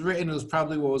period this was written, it was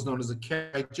probably what was known as a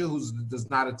Karaite Jew who does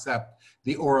not accept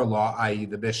the oral law, i.e.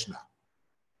 the Mishnah.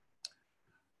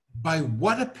 By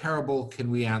what a parable can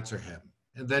we answer him?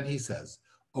 And then he says,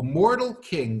 a mortal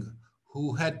king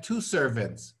who had 2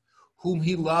 servants whom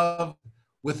he loved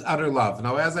with utter love.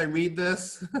 Now, as I read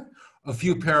this, a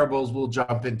few parables will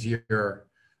jump into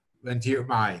your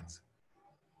minds.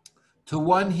 To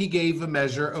one he gave a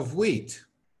measure of wheat,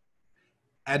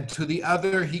 and to the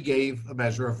other he gave a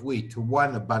measure of wheat. To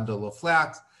one a bundle of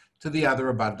flax, to the other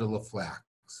a bundle of flax.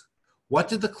 What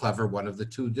did the clever one of the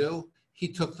 2 do? He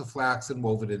took the flax and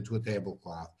wove it into a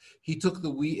tablecloth. He took the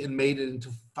wheat and made it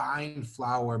into fine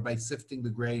flour by sifting the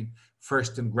grain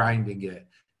first and grinding it.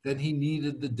 Then he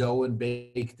kneaded the dough and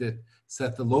baked it,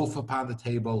 set the loaf upon the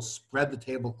table, spread the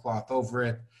tablecloth over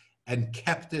it, and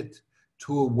kept it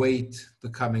to await the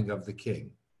coming of the king.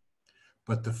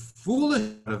 But the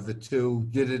foolish of the 2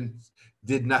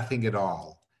 did nothing at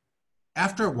all.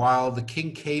 After a while, the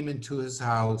king came into his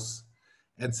house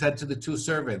and said to the 2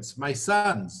 servants, my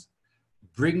sons,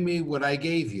 bring me what I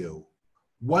gave you.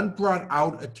 One brought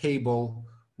out a table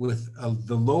with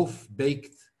the loaf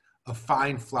baked of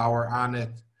fine flour on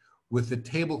it, with the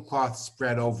tablecloth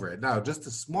spread over it. Now, just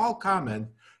a small comment,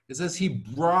 it says he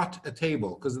brought a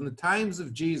table, because in the times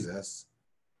of Jesus,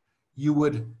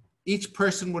 each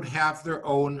person would have their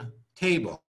own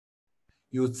table.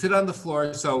 You would sit on the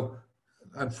floor. So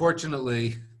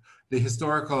unfortunately, the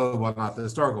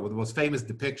most famous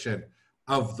depiction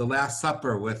of the Last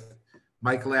Supper with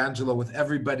Michelangelo, with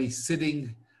everybody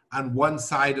sitting on one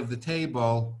side of the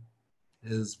table,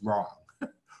 is wrong.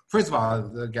 First of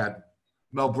all, again,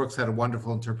 Mel Brooks had a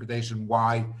wonderful interpretation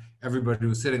why everybody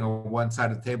was sitting on one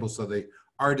side of the table so the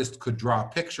artist could draw a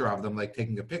picture of them, like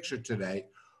taking a picture today.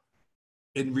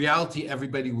 In reality,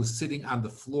 everybody was sitting on the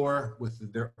floor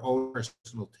with their own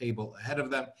personal table ahead of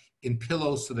them in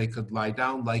pillows so they could lie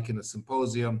down like in a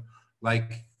symposium,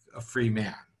 like a free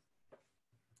man.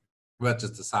 Well,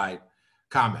 just a side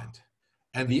comment.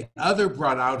 And the other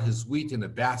brought out his wheat in a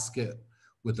basket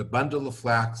with a bundle of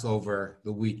flax over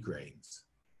the wheat grains.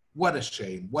 What a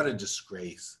shame, what a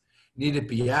disgrace. Need it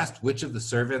be asked which of the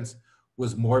servants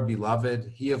was more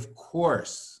beloved? He, of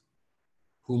course,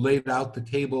 who laid out the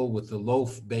table with the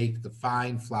loaf baked, the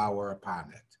fine flour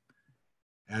upon it.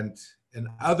 And in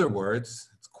other words,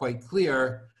 it's quite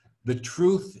clear, the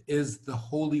truth is the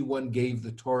Holy One gave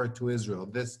the Torah to Israel.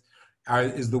 This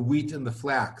is the wheat and the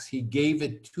flax. He gave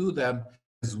it to them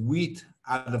as wheat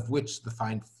out of which the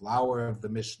fine flour of the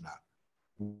Mishnah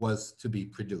was to be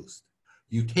produced.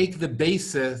 You take the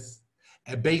basics,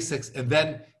 and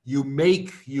then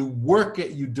you work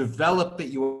it, you develop it,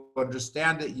 you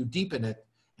understand it, you deepen it,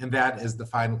 and that is the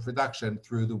final production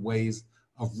through the ways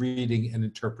of reading and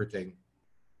interpreting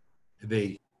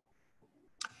the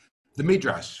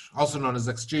Midrash, also known as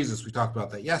exegesis. We talked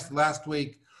about that last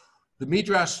week. The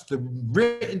Midrash, the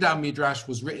written down Midrash,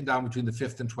 was written down between the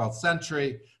 5th and 12th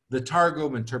century. The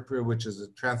Targum, which is a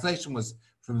translation, was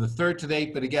from the 3rd to the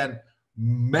 8th, but again,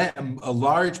 a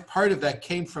large part of that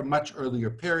came from much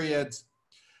earlier periods.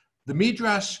 The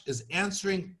Midrash is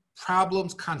answering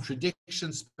problems,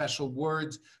 contradictions, special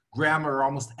words, grammar,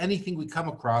 almost anything we come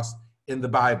across in the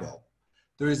Bible.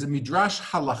 There is a Midrash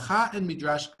Halacha and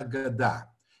Midrash Agadah.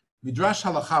 Midrash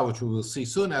Halacha, which we will see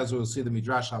soon, as we will see the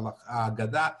Midrash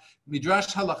Agadah. Midrash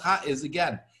Halacha is,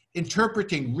 again,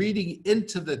 interpreting, reading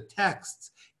into the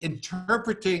texts,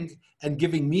 interpreting and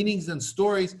giving meanings and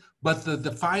stories, but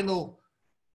the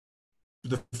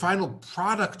final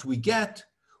product we get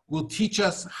will teach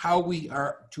us how we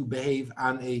are to behave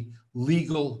on a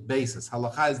legal basis.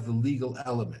 Halakha is the legal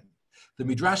element. The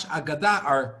Midrash Agadah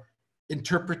are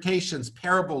interpretations,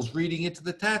 parables, reading into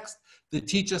the text that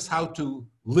teach us how to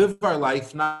live our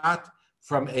life,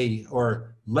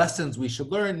 or lessons we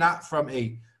should learn, not from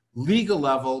a legal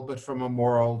level, but from a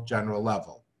moral general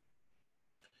level.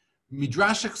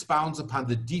 Midrash expounds upon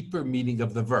the deeper meaning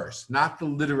of the verse, not the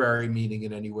literary meaning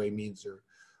in any way, means, or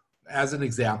as an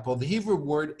example, the Hebrew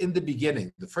word in the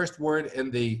beginning, the first word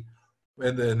in the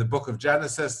book of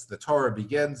Genesis, the Torah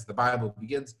begins, the Bible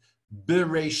begins,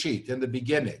 Bereshit, in the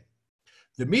beginning.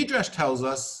 The Midrash tells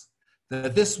us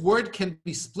that this word can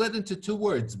be split into 2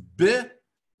 words,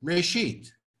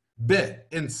 Bereshit, Be,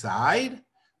 inside,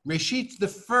 Reshit, the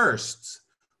first,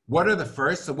 What are the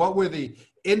first? So what was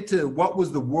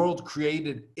the world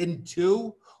created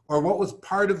into, or what was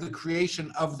part of the creation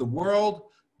of the world?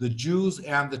 The Jews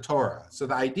and the Torah. So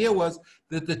the idea was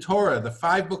that the Torah, the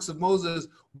 5 books of Moses,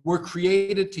 were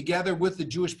created together with the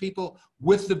Jewish people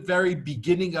with the very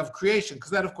beginning of creation,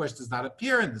 because that, of course, does not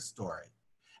appear in the story.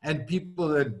 And people,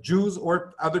 the Jews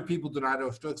or other people, do not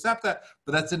have to accept that,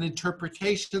 but that's an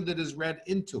interpretation that is read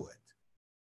into it.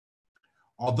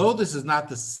 Although this is not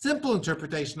the simple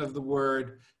interpretation of the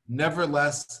word,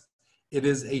 nevertheless, it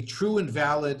is a true and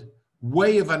valid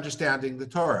way of understanding the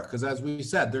Torah, because as we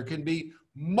said, there can be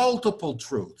multiple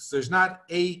truths. There's not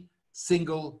a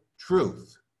single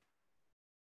truth.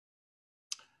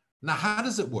 Now, how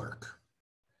does it work?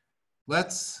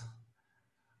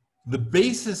 The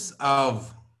basis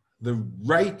of the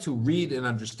right to read and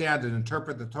understand and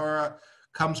interpret the Torah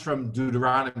comes from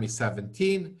Deuteronomy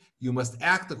 17. You must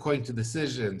act according to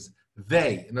decisions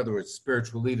they, in other words,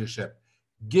 spiritual leadership,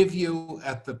 give you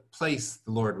at the place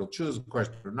the Lord will choose, of course,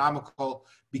 pronomical.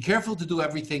 Be careful to do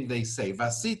everything they say.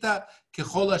 Vasita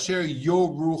kechol asher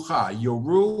yorucha.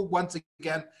 Yoru, once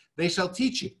again, they shall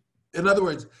teach you. In other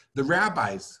words, the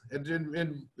rabbis, and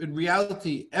in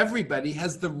reality, everybody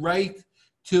has the right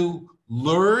to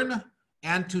learn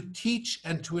and to teach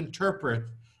and to interpret,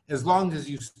 as long as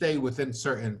you stay within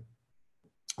certain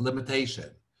limitation.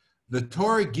 The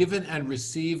Torah given and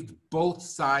received, both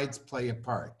sides play a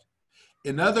part.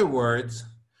 In other words,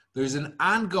 there's an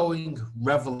ongoing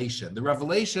revelation. The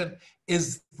revelation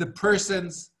is the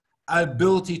person's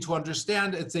ability to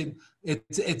understand. It's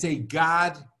a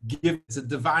God-given, it's a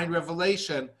divine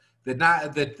revelation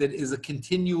that is a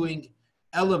continuing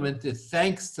element that,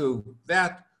 thanks to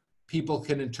that, people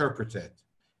can interpret it.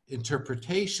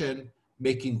 Interpretation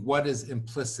making what is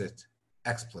implicit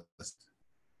explicit.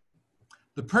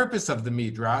 The purpose of the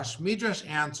Midrash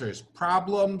answers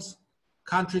problems,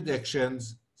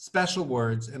 contradictions, special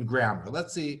words, and grammar.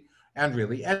 Let's see, and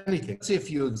really anything. Let's see a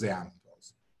few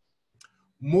examples.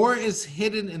 More is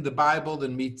hidden in the Bible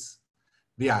than meets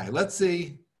the eye. Let's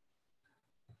see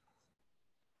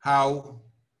how,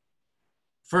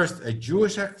 first, a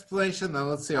Jewish explanation, then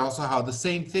let's see also how the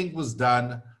same thing was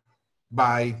done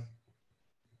by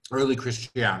early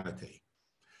Christianity.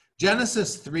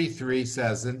 Genesis 3:3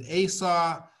 says, and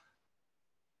Esau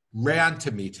ran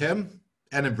to meet him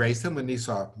and embraced him when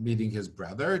Esau meeting his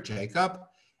brother, Jacob,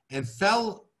 and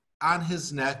fell on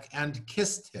his neck and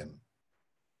kissed him.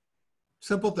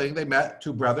 Simple thing, they met,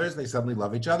 2 brothers, they suddenly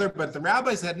love each other, but the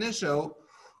rabbis had an issue,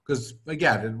 because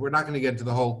again, we're not going to get into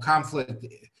the whole conflict.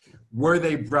 Were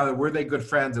they good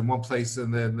friends? In one place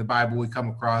in the Bible we come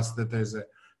across that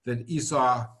that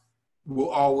Esau will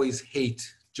always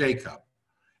hate Jacob.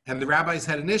 And the rabbis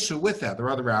had an issue with that. There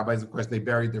were other rabbis, of course, they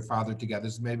buried their father together,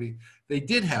 so maybe they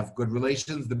did have good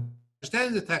relations. The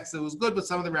understanding the text, it was good, but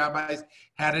some of the rabbis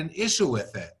had an issue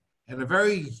with it. And a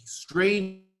very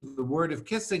strange, the word of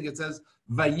kissing, it says,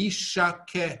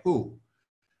 vayishakehu.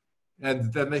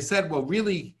 And then they said, well,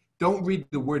 really, don't read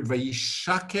the word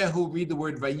vayishakehu, read the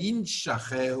word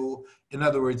vayinshakehu. In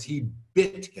other words, he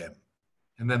bit him.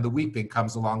 And then the weeping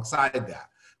comes alongside that.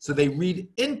 So they read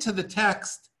into the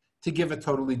text to give a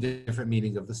totally different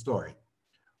meaning of the story.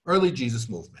 Early Jesus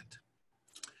movement.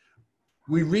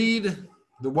 We read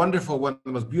the wonderful, one of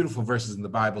the most beautiful verses in the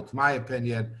Bible, to my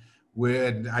opinion,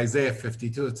 in Isaiah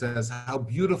 52, it says, how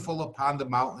beautiful upon the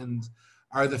mountains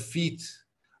are the feet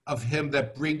of him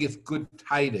that bringeth good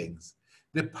tidings,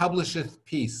 that publisheth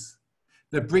peace,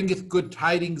 that bringeth good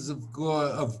tidings of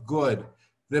good,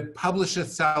 that publisheth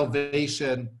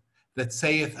salvation, that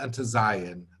saith unto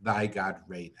Zion, thy God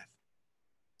reigneth.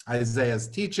 Isaiah's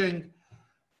teaching,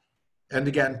 and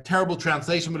again, terrible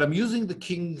translation, but I'm using the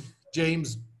King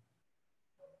James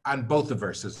on both the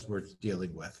verses we're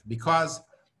dealing with, because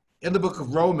in the book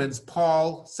of Romans,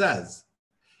 Paul says,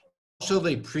 shall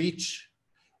they preach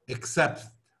except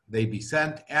they be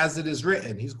sent, as it is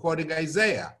written? He's quoting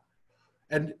Isaiah.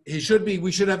 And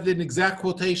we should have an exact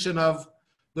quotation of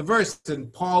the verse,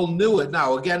 and Paul knew it.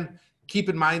 Now, again, keep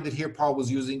in mind that here Paul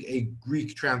was using a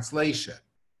Greek translation.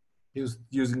 He was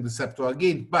using the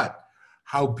Septuagint, but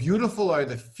how beautiful are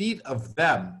the feet of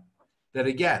them that,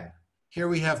 again, here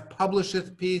we have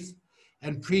publisheth peace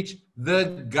and preach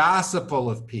the gospel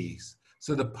of peace.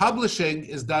 So the publishing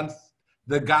is done,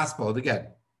 the gospel. And again,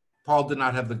 Paul did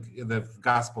not have the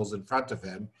gospels in front of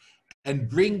him, and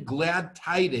bring glad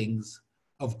tidings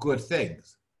of good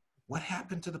things. What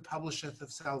happened to the publisheth of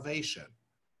salvation?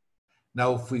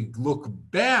 Now, if we look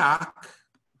back,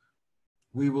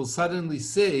 we will suddenly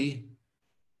see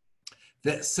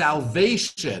that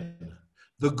salvation,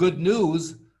 the good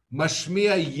news,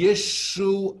 mashmiya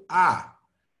Yeshua,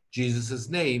 Jesus'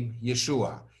 name,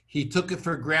 Yeshua. He took it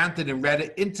for granted and read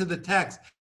it into the text.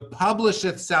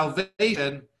 Publisheth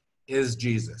salvation is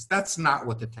Jesus. That's not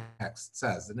what the text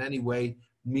says in any way,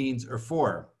 means, or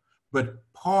form. But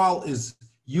Paul is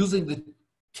using the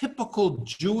typical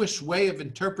Jewish way of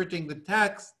interpreting the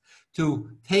text to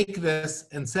take this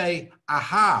and say,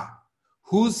 aha,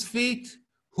 whose feet?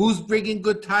 Who's bringing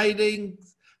good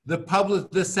tidings?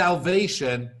 The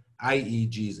salvation, i.e.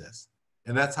 Jesus.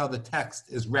 And that's how the text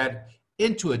is read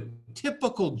into a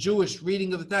typical Jewish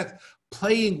reading of the text,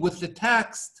 playing with the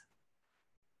text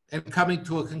and coming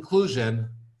to a conclusion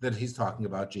that he's talking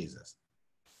about Jesus.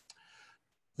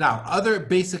 Now, other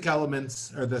basic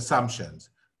elements are the assumptions.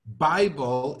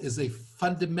 Bible is a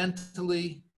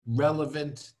fundamentally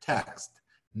relevant text,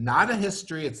 not a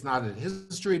history. It's not a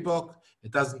history book.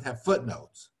 It doesn't have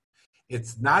footnotes.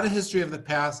 It's not a history of the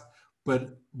past,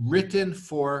 but written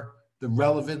for the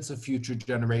relevance of future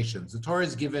generations. The Torah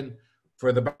is given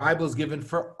for, the Bible is given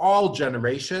for all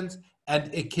generations,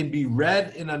 and it can be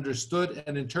read and understood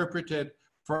and interpreted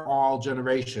for all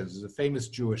generations. There's a famous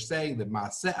Jewish saying that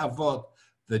Maaseh Avot,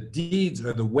 the deeds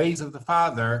or the ways of the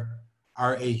father,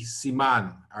 are a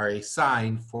siman, are a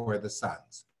sign for the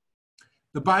sons.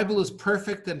 The Bible is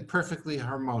perfect and perfectly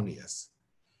harmonious.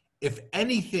 If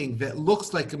anything that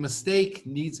looks like a mistake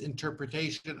needs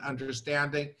interpretation,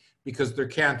 understanding, because there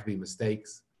can't be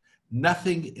mistakes,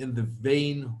 nothing in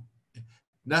vain,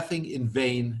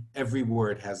 every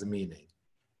word has a meaning.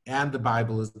 And the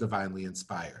Bible is divinely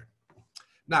inspired.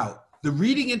 Now, the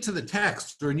reading into the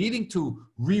text, or needing to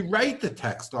rewrite the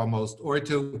text almost, or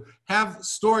to have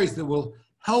stories that will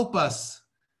help us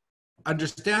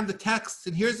understand the text.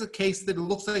 And here's a case that it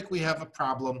looks like we have a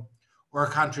problem or a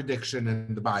contradiction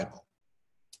in the Bible.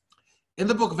 In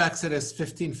the book of Exodus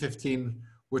 15:15,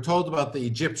 we're told about the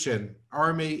Egyptian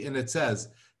army, and it says,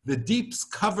 the deeps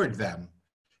covered them.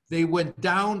 They went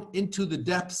down into the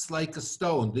depths like a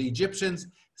stone. The Egyptians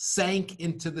sank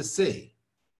into the sea.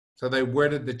 So they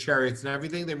worded the chariots and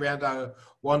everything. They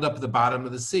wound up at the bottom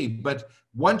of the sea. But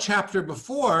one chapter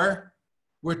before,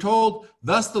 we're told,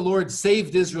 thus the Lord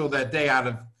saved Israel that day out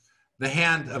of the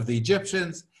hand of the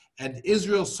Egyptians. And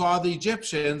Israel saw the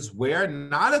Egyptians where?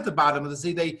 Not at the bottom of the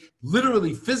sea. They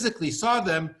literally, physically saw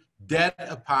them dead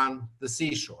upon the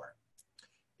seashore.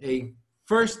 A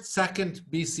 1st, 2nd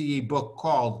BCE book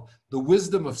called The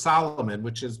Wisdom of Solomon,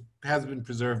 which has been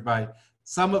preserved by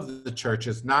some of the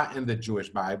churches, not in the Jewish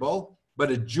Bible,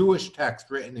 but a Jewish text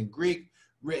written in Greek,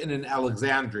 written in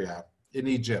Alexandria in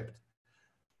Egypt,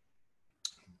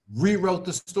 rewrote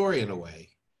the story in a way,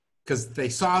 because they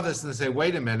saw this and they say,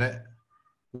 wait a minute,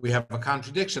 we have a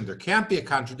contradiction. There can't be a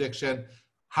contradiction.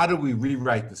 How do we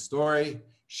rewrite the story?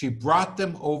 She brought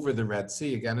them over the Red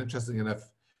Sea. Again, interesting enough,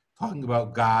 talking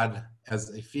about God as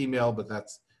a female, but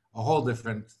that's a whole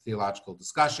different theological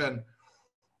discussion.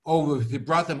 He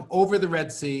brought them over the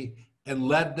Red Sea and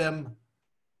led them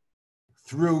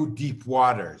through deep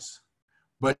waters.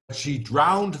 But she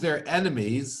drowned their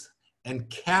enemies and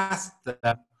cast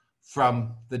them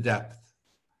from the depth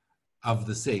of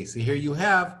the sea. So here you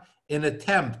have an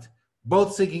attempt,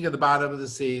 both sinking at the bottom of the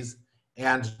seas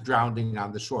and drowning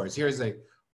on the shores. Here's an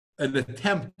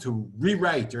attempt to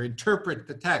rewrite or interpret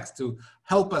the text to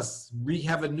help us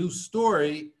have a new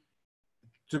story.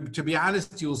 To be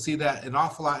honest, you'll see that an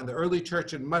awful lot in the early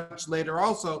church and much later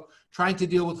also, trying to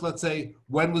deal with, let's say,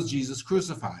 when was Jesus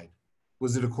crucified?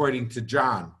 Was it according to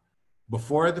John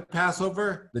before the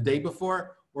Passover, the day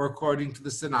before, or according to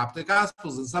the Synoptic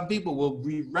Gospels? And some people will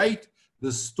rewrite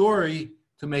the story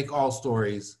to make all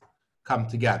stories come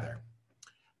together.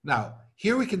 Now,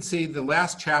 here we can see the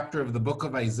last chapter of the book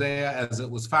of Isaiah as it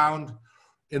was found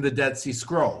in the Dead Sea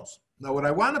Scrolls. Now, what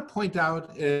I want to point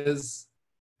out is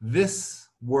this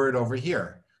word over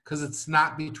here, because it's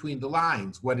not between the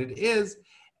lines. What it is,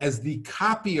 as the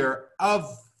copier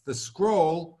of the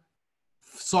scroll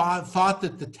thought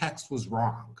that the text was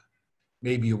wrong.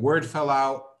 Maybe a word fell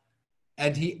out,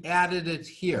 and he added it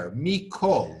here,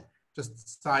 mikol, just a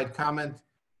side comment,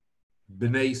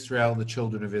 Bnei Israel, the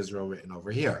children of Israel, written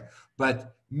over here.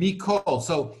 But mikol,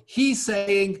 so he's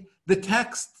saying the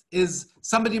text is,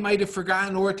 somebody might have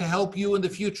forgotten, or to help you in the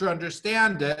future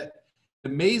understand it.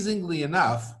 Amazingly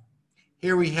enough,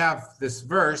 here we have this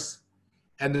verse,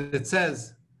 and it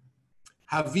says,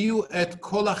 Haviu et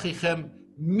kol achichem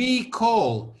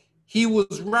mikol. He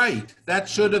was right. That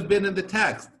should have been in the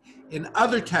text. In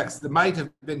other texts that might have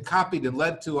been copied and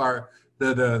led to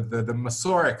the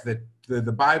Masorek,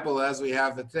 the Bible as we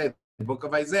have it today, the book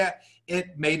of Isaiah,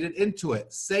 it made it into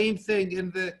it. Same thing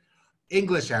in the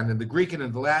English and in the Greek and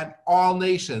in the Latin, all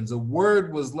nations. A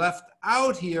word was left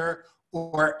out here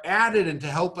or added and to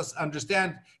help us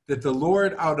understand that the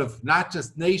Lord out of not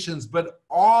just nations, but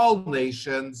all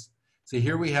nations. So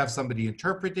here we have somebody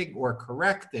interpreting or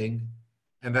correcting,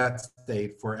 and that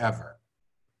stayed forever.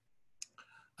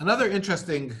 Another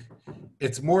interesting,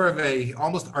 it's more of a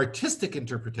almost artistic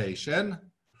interpretation,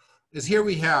 is here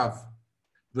we have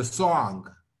the song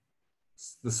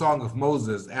of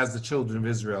Moses as the children of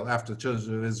Israel, after the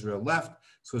children of Israel left.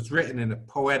 So it's written in a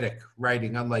poetic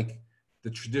writing, unlike the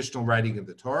traditional writing of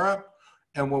the Torah.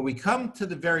 And when we come to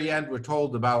the very end, we're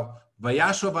told about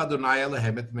Vayashov Adonai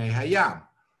Elohem et mei hayam,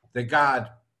 that God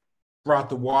brought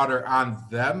the water on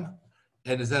them.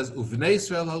 And it says, Uvnei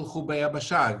Israel halchu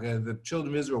beyabashah, the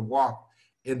children of Israel walked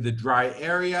in the dry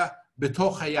area,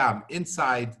 betoch hayam,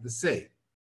 inside the sea.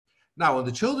 Now, when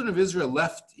the children of Israel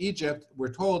left Egypt,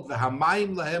 we're told,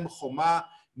 V'hamayim lahem choma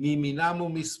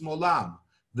miminamu mismolam.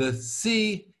 The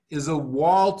sea is a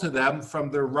wall to them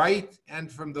from the right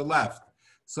and from the left.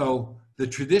 So the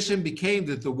tradition became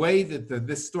that the way that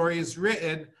this story is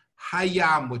written,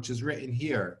 Hayam, which is written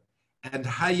here, and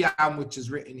Hayam, which is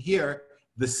written here,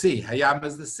 the sea, Hayam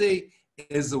is the sea,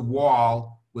 is a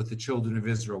wall with the children of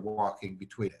Israel walking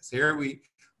between us. Here we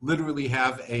literally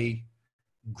have a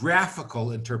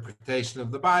graphical interpretation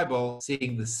of the Bible,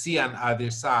 seeing the sea on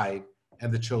either side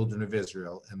and the children of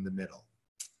Israel in the middle.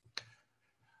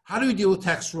 How do we deal with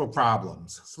textual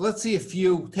problems? So let's see if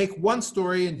you take one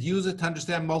story and use it to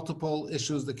understand multiple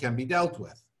issues that can be dealt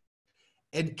with.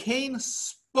 And Cain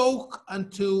spoke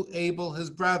unto Abel his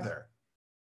brother.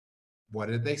 What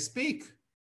did they speak?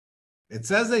 It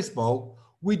says they spoke.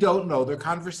 We don't know their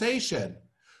conversation.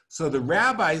 So the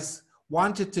rabbis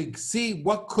wanted to see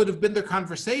what could have been their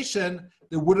conversation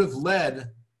that would have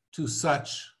led to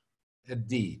such a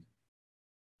deed.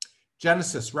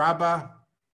 Genesis Rabbah.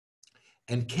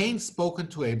 And Cain spoke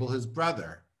unto Abel his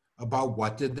brother. About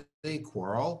what did they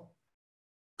quarrel?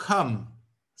 Come,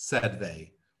 said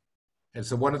they. And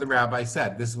so one of the rabbis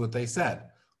said, this is what they said,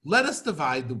 let us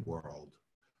divide the world.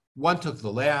 One took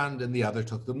the land and the other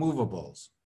took the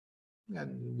movables.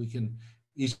 And we can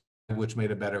each which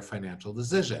made a better financial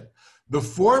decision. The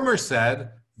former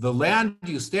said, the land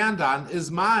you stand on is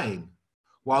mine.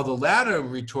 While the latter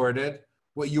retorted,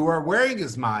 what you are wearing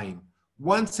is mine.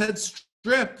 One said,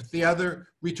 strip, the other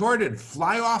retorted,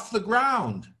 fly off the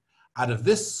ground. Out of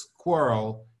this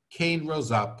quarrel, Cain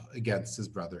rose up against his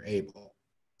brother Abel.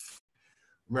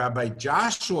 Rabbi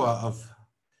Joshua of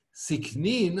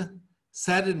Siknin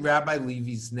said in Rabbi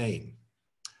Levi's name,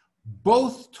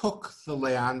 both took the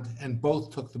land and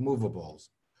both took the movables.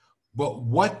 But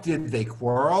what did they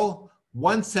quarrel?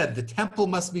 One said the temple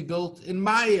must be built in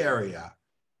my area,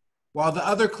 while the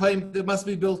other claimed it must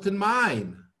be built in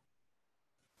mine.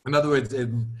 In other words,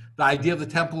 the idea of the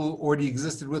temple already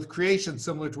existed with creation,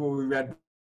 similar to what we read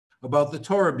about the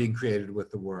Torah being created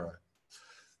with the word.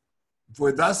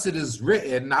 For thus it is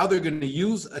written, now they're going to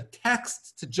use a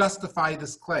text to justify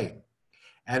this claim.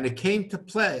 And it came to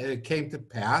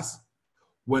pass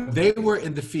when they were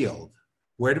in the field.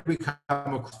 Where did we come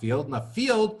across field? Now,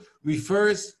 field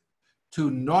refers to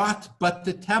naught but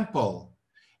the temple.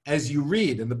 As you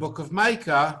read in the book of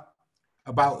Micah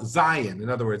about Zion. In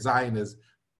other words, Zion is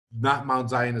not Mount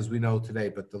Zion as we know today,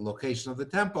 but the location of the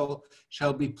temple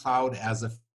shall be plowed as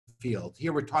a field.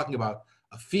 Here we're talking about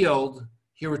a field.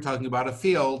 Here we're talking about a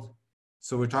field.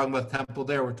 So we're talking about the temple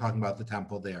there. We're talking about the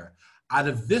temple there. Out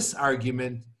of this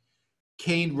argument,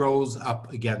 Cain rose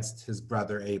up against his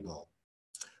brother Abel.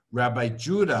 Rabbi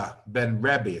Judah ben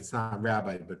Rebbe, it's not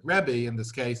Rabbi, but Rebbe in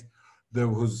this case,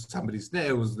 who's somebody's name,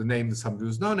 it was the name that somebody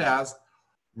was known as.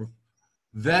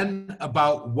 Then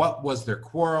about what was their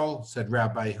quarrel, said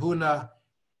Rabbi Huna,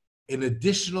 an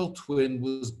additional twin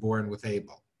was born with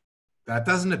Abel. That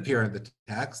doesn't appear in the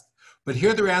text, but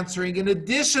here they're answering an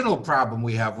additional problem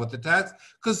we have with the text,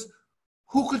 because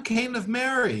who could Cain have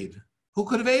married? Who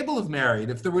could have Abel have married?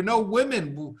 If there were no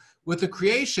women with the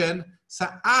creation,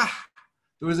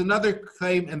 there was another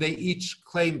claim and they each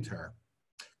claimed her.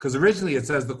 Because originally it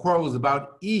says the quarrel was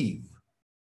about Eve,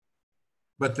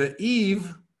 but the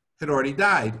Eve had already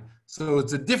died. So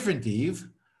it's a different Eve,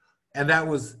 and that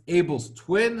was Abel's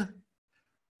twin.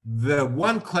 The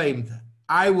one claimed,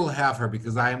 I will have her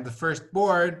because I am the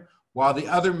firstborn, while the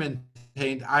other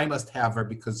maintained, I must have her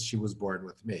because she was born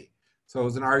with me. So it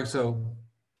was an argument. So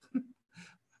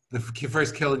the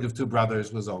first killing of two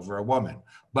brothers was over a woman.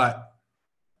 But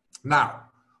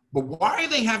why are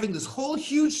they having this whole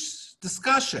huge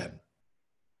discussion?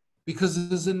 Because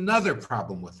there's another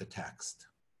problem with the text.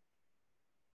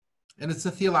 And it's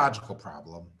a theological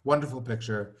problem. Wonderful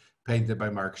picture painted by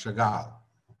Marc Chagall.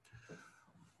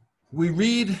 We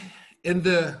read in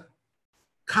the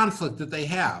conflict that they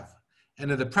have,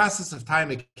 And in the process of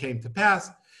time it came to pass,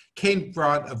 Cain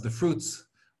brought of the fruits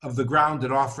of the ground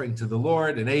an offering to the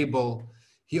Lord, and Abel,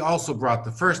 he also brought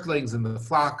the firstlings in the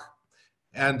flock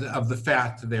and of the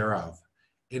fat thereof.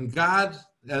 And God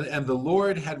and the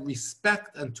Lord had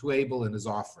respect unto Abel and his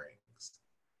offerings.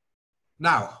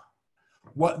 Now,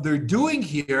 what they're doing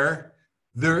here,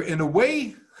 they're in a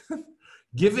way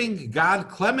giving God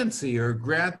clemency or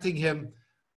granting him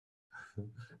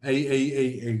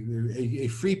a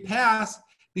free pass,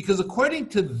 because according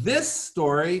to this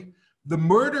story, the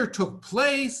murder took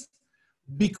place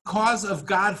because of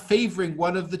God favoring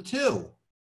one of the two.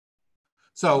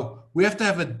 So we have to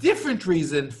have a different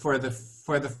reason for the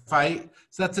fight.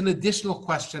 So that's an additional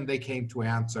question they came to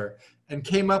answer, and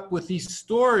came up with these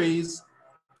stories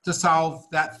to solve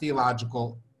that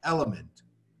theological element.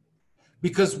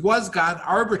 Because was God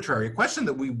arbitrary? A question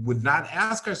that we would not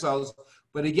ask ourselves,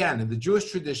 but again, in the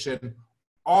Jewish tradition,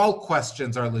 all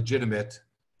questions are legitimate.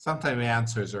 Sometimes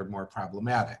answers are more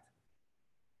problematic.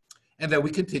 And then we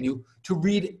continue to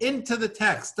read into the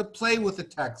text, to play with the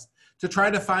text, to try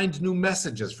to find new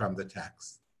messages from the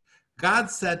text. God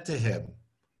said to him,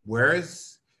 "Where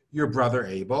is your brother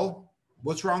Abel?"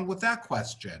 What's wrong with that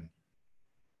question?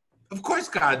 Of course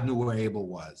God knew where Abel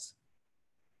was.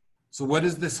 So what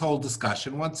is this whole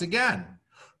discussion once again?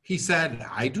 He said,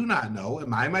 "I do not know.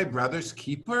 Am I my brother's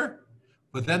keeper?"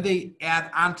 But then they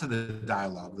add on to the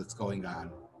dialogue that's going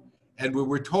on. And we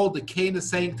were told that Cain is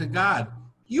saying to God,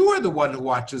 "You are the one who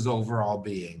watches over all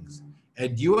beings.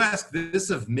 And you ask this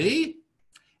of me?"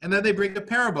 And then they bring a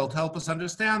parable to help us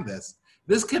understand this.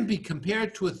 This can be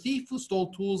compared to a thief who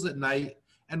stole tools at night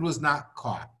and was not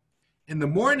caught. In the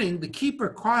morning, the keeper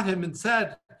caught him and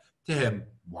said to him,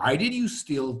 "Why did you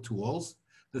steal tools?"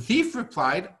 The thief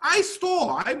replied, "I stole.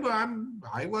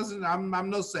 I'm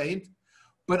no saint,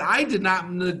 but I did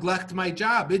not neglect my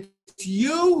job. It's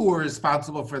you who are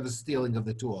responsible for the stealing of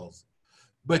the tools.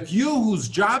 But you, whose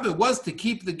job it was to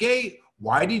keep the gate,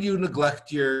 why did you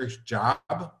neglect your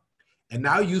job? And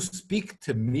now you speak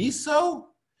to me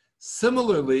so?"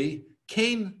 Similarly,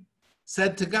 Cain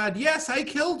said to God, "Yes, I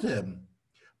killed him.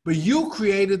 But you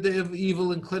created the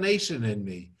evil inclination in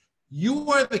me. You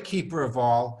are the keeper of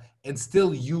all, and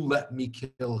still you let me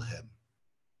kill him.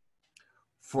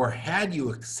 For had you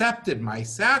accepted my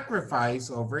sacrifice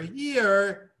over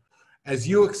here, as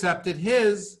you accepted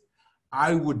his,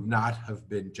 I would not have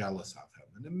been jealous of him."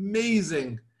 An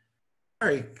amazing,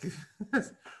 very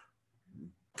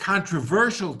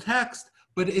controversial text,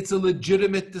 but it's a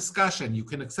legitimate discussion. You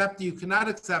can accept it, you cannot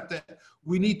accept it.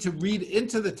 We need to read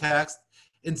into the text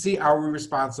and see, are we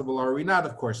responsible, or are we not?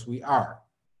 Of course we are.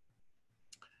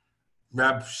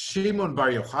 Rab Shimon Bar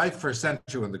Yochai, first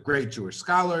century, one of the great Jewish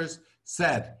scholars,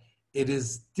 said, "It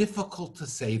is difficult to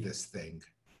say this thing,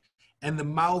 and the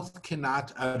mouth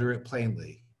cannot utter it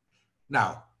plainly."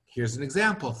 Now, here's an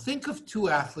example. Think of two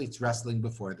athletes wrestling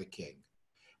before the king.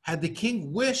 Had the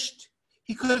king wished,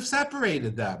 he could have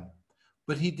separated them,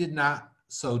 but he did not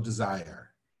so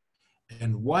desire.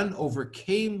 And one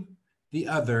overcame the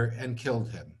other and killed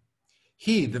him.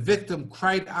 He, the victim,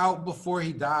 cried out before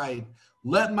he died,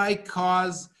 "Let my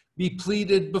cause be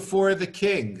pleaded before the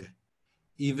king."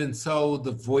 Even so,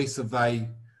 the voice of thy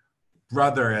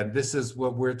brother, and this is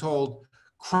what we're told,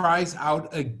 cries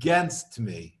out against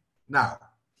me. Now,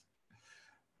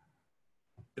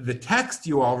 the text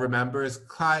you all remember is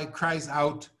cries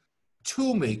out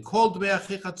to me. Kol dmei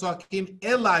achicha tzoakim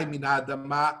elai min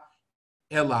ha'adama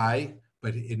elai.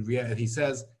 But in reality, he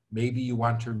says, maybe you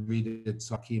want to read it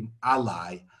tzoakim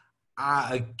alai,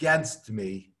 against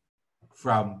me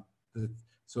from the.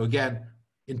 So again,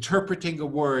 interpreting a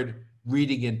word,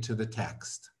 reading into the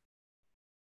text.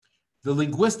 The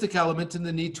linguistic element and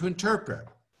the need to interpret.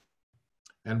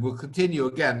 And we'll continue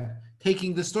again,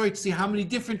 taking the story to see how many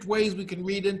different ways we can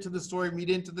read into the story, read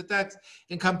into the text,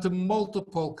 and come to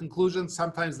multiple conclusions.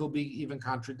 Sometimes they'll be even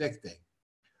contradicting.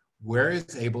 "Where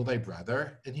is Abel thy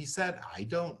brother?" And he said, "I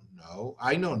don't know.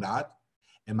 I know not.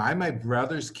 Am I my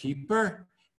brother's keeper?"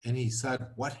 And he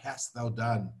said, "What hast thou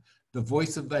done? The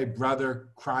voice of thy brother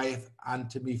crieth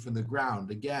unto me from the ground."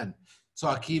 Again,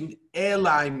 Tzoakim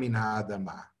elai min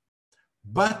ha'adama.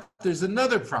 But there's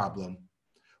another problem.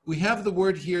 We have the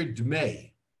word here,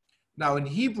 dmei. Now in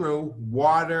Hebrew,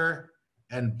 water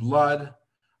and blood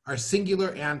are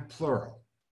singular and plural.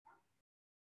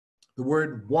 The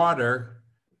word water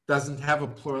doesn't have a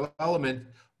plural element.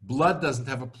 Blood doesn't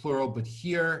have a plural, but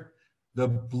here, the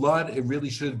blood, it really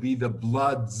should be the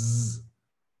bloods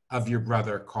of your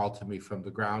brother called to me from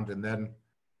the ground. And then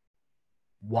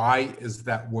why is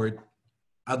that word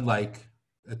unlike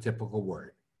a typical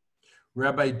word?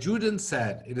 Rabbi Judin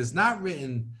said, "It is not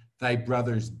written thy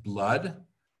brother's blood.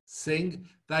 Sing,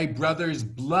 thy brother's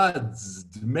bloods,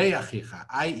 dmei achicha,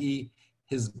 i.e.,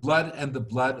 his blood and the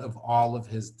blood of all of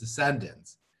his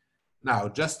descendants. Now,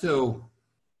 just to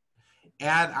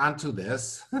add onto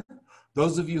this,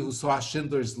 those of you who saw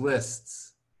Schindler's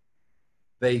Lists,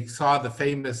 they saw the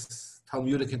famous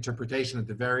Talmudic interpretation at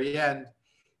the very end.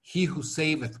 He who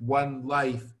saveth one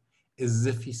life is as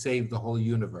if he saved the whole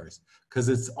universe, because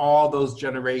it's all those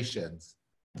generations.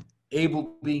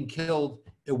 Abel being killed,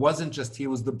 it wasn't just he, it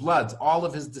was the bloods, all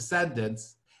of his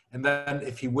descendants. And then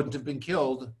if he wouldn't have been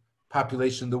killed,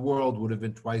 population of the world would have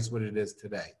been twice what it is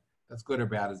today. That's good or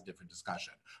bad is a different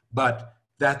discussion. But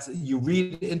that's, you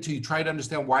read into, you try to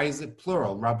understand why is it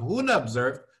plural. Rabbi Huna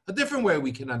observed a different way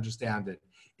we can understand it.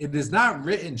 It is not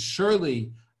written,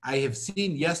 surely I have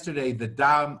seen yesterday the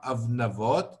dam of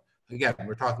Navot. Again,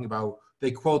 we're talking about,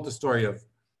 they quote the story of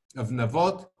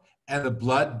Navot and the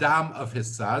blood, dam of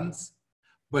his sons.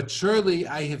 But surely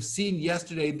I have seen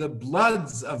yesterday the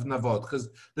bloods of Navot, because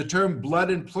the term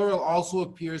blood in plural also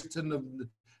appears in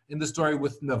the story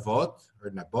with Navot,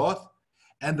 or Naboth,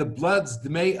 and the bloods,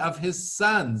 dmei, of his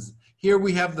sons. Here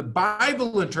we have the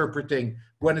Bible interpreting,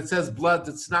 when it says bloods,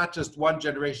 it's not just one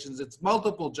generation, it's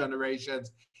multiple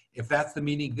generations. If that's the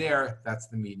meaning there, that's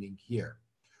the meaning here,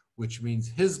 which means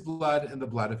his blood and the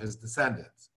blood of his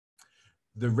descendants.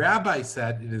 The rabbi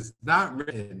said it is not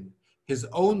written, his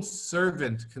own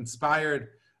servant conspired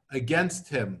against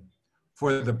him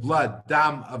for the blood,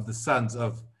 dam of the sons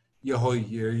of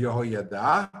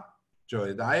Jehoiada,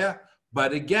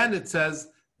 but again it says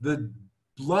the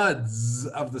bloods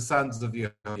of the sons of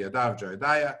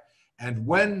Jehoiada, and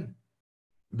when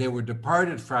they were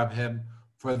departed from him,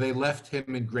 for they left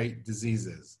him in great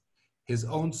diseases. His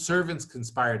own servants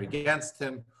conspired against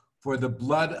him for the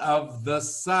blood of the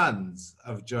sons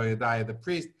of Jehoiada the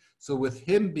priest. So with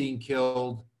him being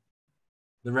killed,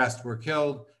 the rest were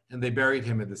killed, and they buried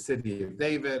him in the city of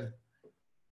David.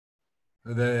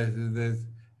 But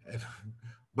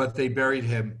they buried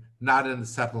him not in the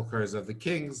sepulchres of the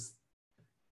kings,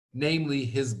 namely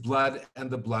his blood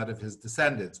and the blood of his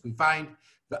descendants. We find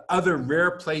the other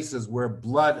rare places where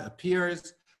blood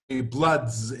appears,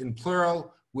 bloods in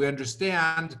plural, we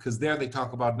understand, because there they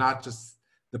talk about not just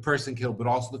the person killed, but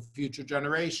also the future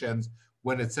generations.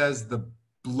 When it says the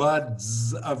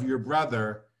bloods of your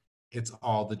brother, it's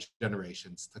all the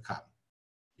generations to come.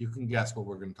 You can guess what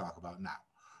we're going to talk about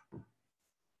now.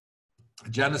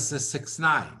 Genesis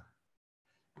 6:9.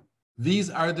 These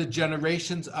are the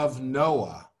generations of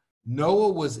Noah.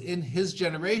 Noah was in his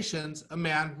generations a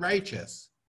man righteous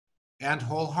and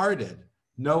wholehearted.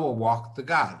 Noah walked the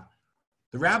God.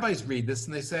 The rabbis read this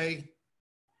and they say,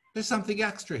 there's something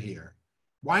extra here.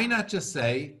 Why not just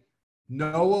say,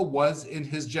 Noah was in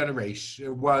his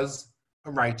generation, was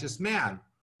a righteous man?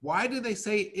 Why do they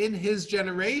say in his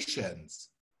generations?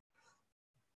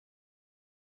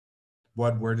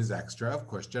 What word is extra? Of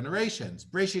course, generations.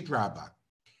 Breshit Rabbah.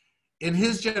 In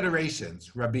his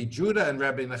generations, Rabbi Judah and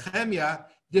Rabbi Nehemiah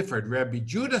differed. Rabbi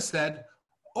Judah said,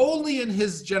 only in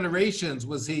his generations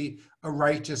was he a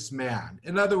righteous man.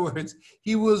 In other words,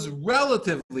 he was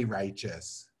relatively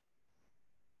righteous.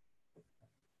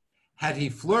 Had he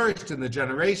flourished in the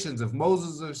generations of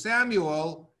Moses or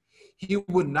Samuel, he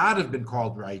would not have been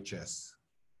called righteous.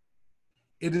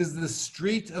 It is the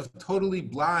street of totally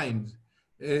blind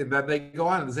that they go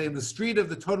on and say, in the street of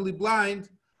the totally blind,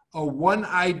 a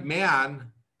one-eyed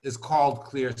man is called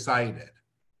clear-sighted,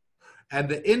 and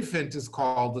the infant is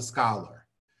called a scholar.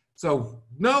 So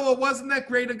Noah wasn't that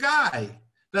great a guy.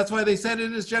 That's why they said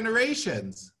in his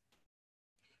generations.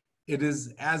 It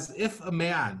is as if a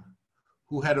man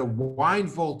who had a wine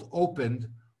vault opened,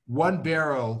 one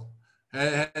barrel,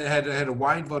 had a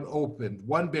wine vault opened,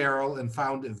 one barrel and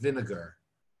found vinegar,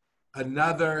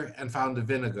 another and found a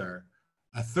vinegar,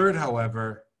 a third,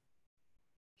 however,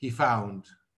 he found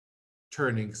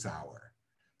turning sour.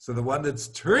 So the one that's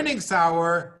turning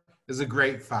sour is a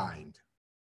great find.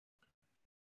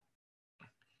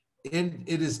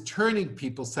 It is turning,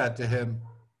 people said to him.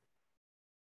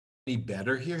 Any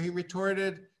better here, he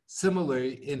retorted.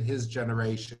 Similarly, in his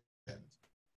generation.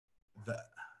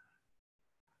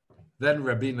 Then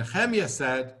Rabbi Nehemiah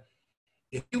said,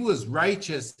 if he was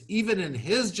righteous even in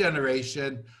his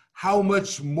generation, how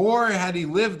much more had he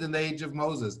lived in the age of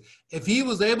Moses? If he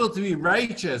was able to be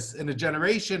righteous in a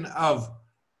generation of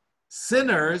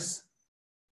sinners,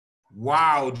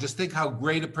 wow, just think how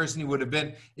great a person he would have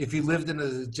been if he lived in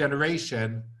a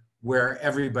generation where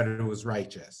everybody was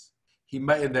righteous. He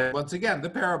might, and then once again, the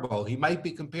parable, he might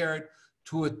be compared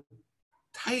to a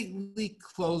tightly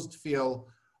closed field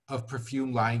of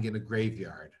perfume lying in a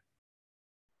graveyard.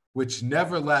 which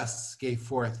nevertheless gave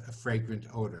forth a fragrant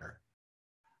odor.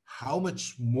 How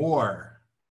much more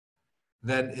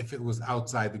than if it was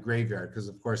outside the graveyard? Because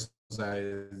of course,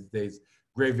 these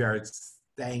graveyards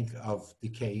stank of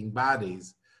decaying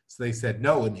bodies. So they said,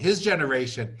 no, in his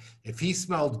generation, if he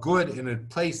smelled good in a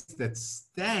place that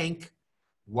stank,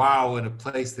 wow, in a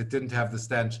place that didn't have the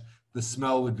stench, the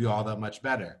smell would be all that much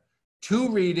better. 2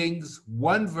 readings,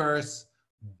 1 verse,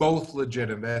 both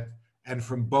legitimate, and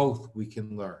from both we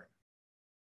can learn.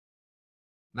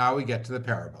 Now we get to the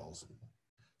parables.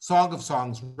 Song of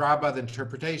Songs, Rabbah, the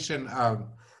interpretation of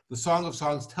the Song of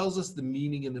Songs tells us the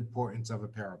meaning and importance of a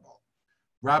parable.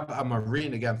 Rabbah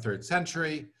Amarin, again, 3rd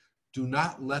century, do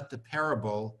not let the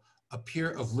parable appear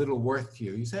of little worth to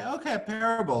you. You say, okay, a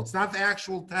parable, it's not the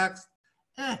actual text.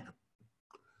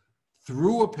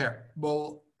 Through a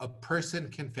parable, a person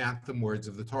can fathom words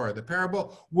of the Torah. The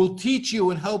parable will teach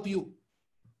you and help you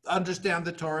understand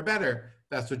the Torah better.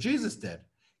 That's what Jesus did.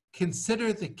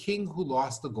 Consider the king who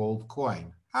lost the gold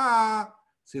coin.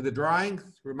 See the drawing?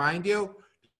 Remind you?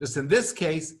 Just in this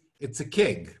case, it's a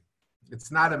king.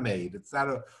 It's not a maid. It's not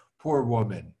a poor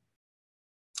woman.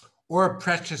 Or a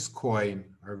precious coin,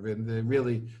 or in the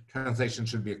really translation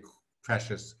should be a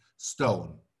precious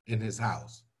stone in his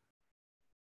house.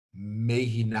 May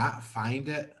he not find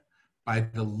it by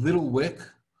the little wick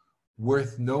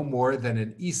worth no more than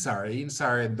an isar. An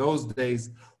isar in those days,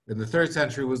 in the 3rd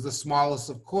century, was the smallest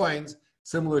of coins,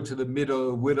 similar to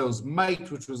the widow's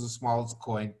mite, which was the smallest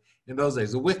coin in those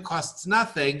days. A wick costs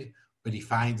nothing, but he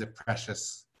finds a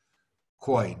precious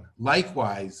coin.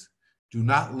 Likewise, do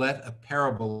not let a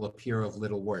parable appear of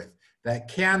little worth. That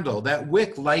candle, that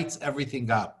wick lights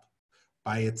everything up.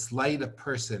 By its light, a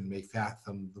person may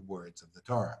fathom the words of the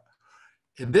Torah.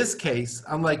 In this case,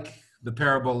 unlike the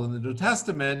parable in the New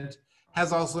Testament,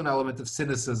 has also an element of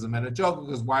cynicism and a joke,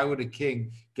 because why would a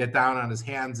king get down on his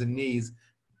hands and knees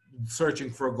searching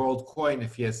for a gold coin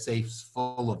if he has safes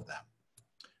full of them?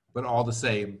 But all the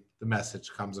same, the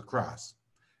message comes across.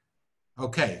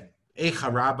 Okay,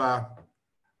 Eicha Rabbah,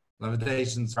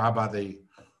 Lamentations Rabbah, the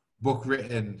book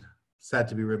said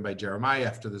to be written by Jeremiah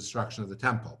after the destruction of the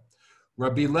temple.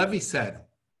 Rabbi Levi said,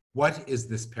 what is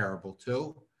this parable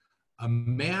to? A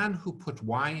man who put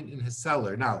wine in his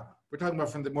cellar. Now, we're talking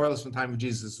about from the more or less from the time of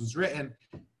Jesus was written.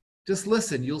 Just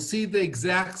listen, you'll see the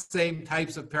exact same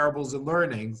types of parables and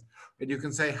learnings, and you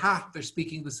can say, they're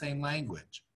speaking the same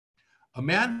language. A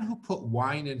man who put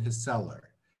wine in his cellar.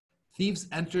 Thieves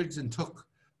entered and took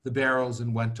the barrels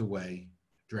and went away,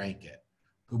 drank it.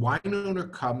 The wine owner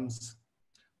comes,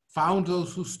 found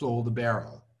those who stole the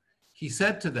barrel. He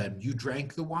said to them, you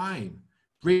drank the wine.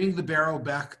 Bring the barrel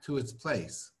back to its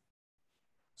place.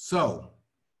 So,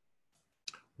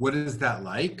 what is that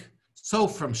like? So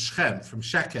from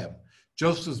Shechem,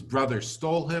 Joseph's brother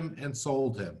stole him and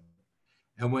sold him.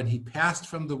 And when he passed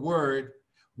from the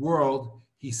world,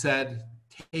 he said,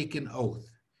 take an oath.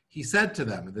 He said to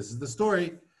them, and this is the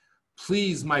story,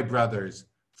 please, my brothers,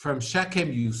 from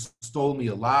Shechem you stole me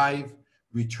alive.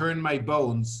 Return my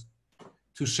bones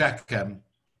to Shechem.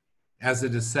 As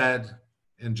it is said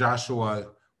in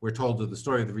Joshua, we're told of the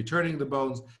story of the returning the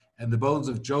bones, and the bones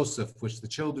of Joseph, which the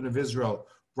children of Israel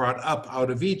brought up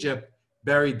out of Egypt,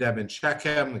 buried them in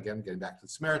Shechem. Again, getting back to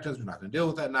the Samaritans, we're not going to deal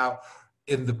with that now.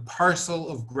 In the parcel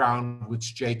of ground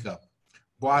which Jacob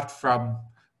bought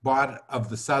of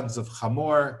the sons of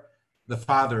Hamor, the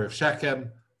father of Shechem,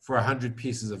 for 100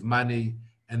 pieces of money,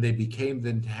 and they became the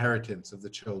inheritance of the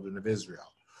children of Israel.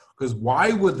 Because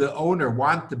why would the owner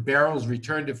want the barrels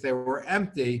returned if they were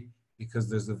empty? Because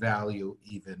there's a value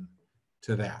even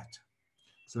to that.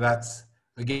 So that's,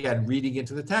 again, reading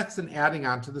into the text and adding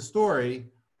on to the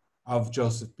story of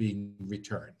Joseph being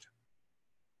returned.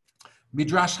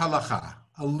 Midrash Halacha,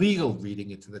 a legal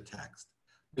reading into the text.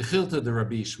 Bechilta de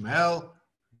Rabbi Ishmael,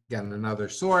 again, another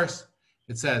source.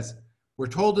 It says, we're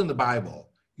told in the Bible,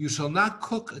 you shall not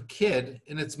cook a kid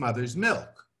in its mother's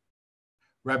milk.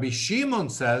 Rabbi Shimon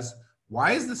says,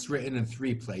 why is this written in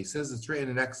 3 places? It's written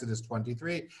in Exodus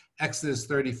 23, Exodus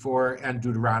 34, and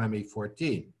Deuteronomy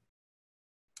 14.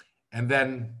 And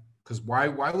then, because why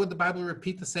would the Bible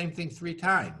repeat the same thing 3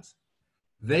 times?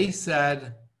 They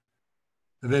said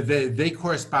that they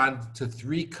correspond to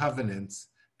 3 covenants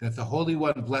that the Holy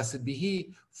One, blessed be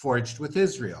He, forged with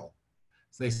Israel.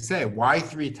 So they say, why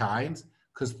 3 times?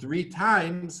 Because 3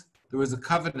 times there was a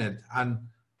covenant on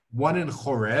one in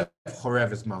Horeb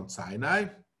is Mount Sinai,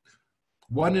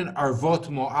 one in Arvot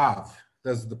Moab,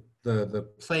 that's the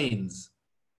plains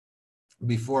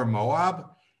before Moab,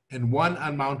 and one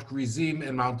on Mount Gerizim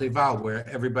and Mount Ebal, where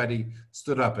everybody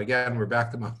stood up. Again, we're back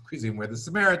to Mount Gerizim, where the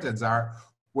Samaritans are,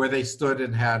 where they stood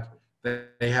and had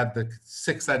They had the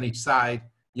 6 on each side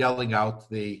yelling out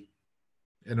the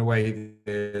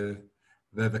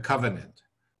covenant.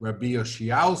 Rabbi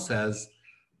Yoshiao says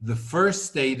the first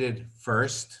stated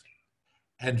first,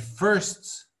 and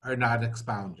firsts are not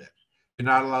expounded. You're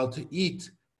not allowed to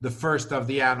eat the first of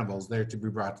the animals there to be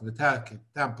brought to the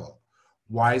temple.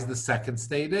 Why is the second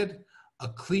stated? A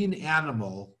clean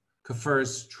animal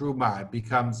confers truma,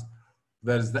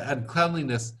 that is the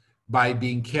uncleanliness by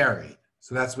being carried.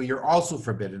 So that's what you're also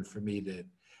forbidden from eating.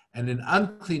 And an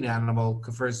unclean animal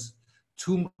confers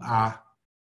tum'ah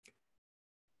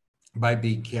by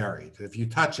being carried. If you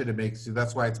touch it, it makes you,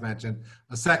 that's why it's mentioned,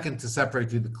 a second to separate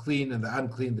between the clean and the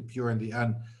unclean, the pure and the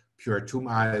impure.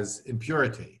 Tum'ah is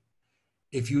impurity.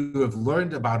 If you have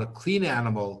learned about a clean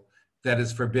animal that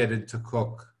is forbidden to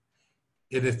cook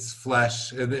in its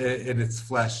flesh, in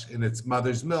its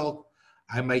mother's milk,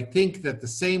 I might think that the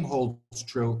same holds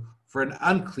true for an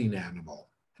unclean animal.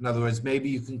 In other words, maybe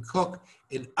you can cook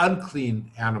an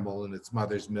unclean animal in its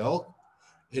mother's milk.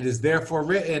 It is therefore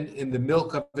written in the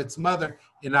milk of its mother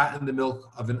and not in the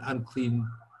milk of an unclean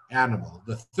animal.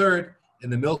 The third, in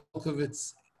the milk of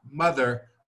its mother,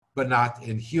 but not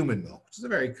in human milk, which is a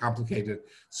very complicated,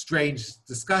 strange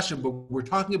discussion. But we're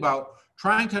talking about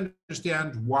trying to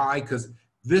understand why, because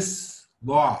this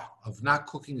law of not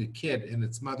cooking a kid in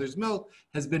its mother's milk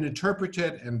has been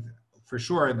interpreted, and for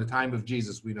sure in the time of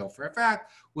Jesus, we know for a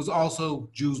fact, was also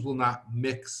Jews will not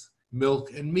mix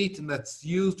milk and meat, and that's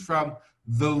used from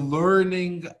the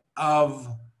learning of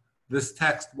this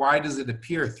text. Why does it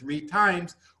appear 3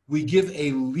 times? We give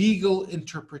a legal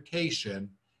interpretation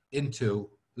into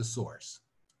the source.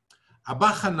 Abba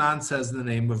Hanan says the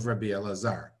name of Rabbi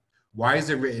Elazar. Why is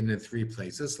it written in 3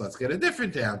 places? Let's get a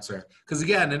different answer. Because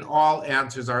again, and all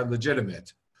answers are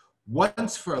legitimate.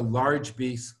 Once for a large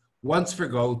beast, once for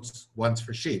goats, once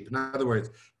for sheep. In other words,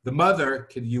 the mother,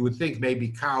 you would think maybe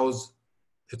cows,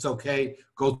 it's okay,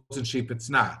 goats and sheep, it's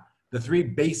not. The 3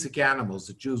 basic animals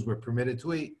that Jews were permitted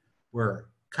to eat were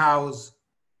cows,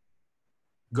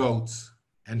 goats,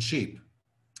 and sheep.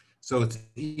 So it's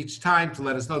each time to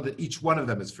let us know that each one of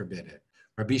them is forbidden.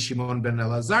 Rabbi Shimon ben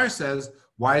Elazar says,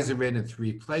 why is it written in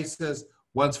 3 places?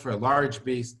 Once for a large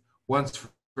beast, once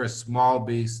for a small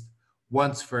beast,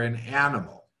 once for an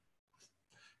animal.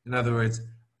 In other words,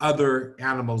 other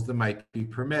animals that might be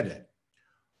permitted.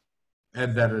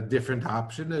 And that a different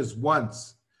option is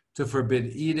once to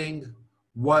forbid eating,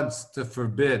 once to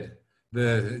forbid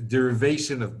the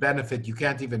derivation of benefit, you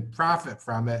can't even profit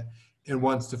from it, and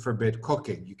once to forbid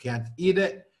cooking. You can't eat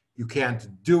it, you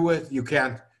can't do it, you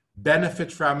can't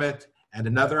benefit from it. And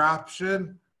another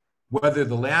option, whether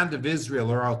the land of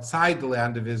Israel or outside the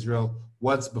land of Israel,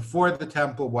 once before the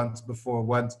temple, once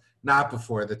not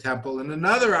before the temple. And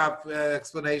another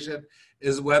explanation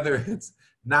is whether it's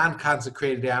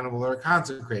non-consecrated animal or a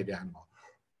consecrated animal.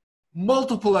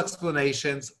 Multiple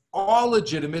explanations, all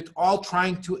legitimate, all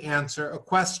trying to answer a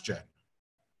question.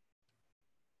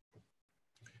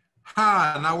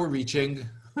 Now we're reaching,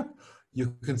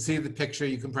 you can see the picture,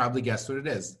 you can probably guess what it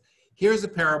is. Here's a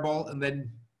parable, and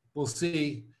then we'll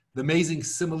see the amazing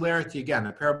similarity again,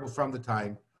 a parable from the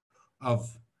time of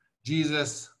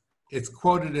Jesus. It's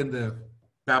quoted in the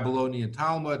Babylonian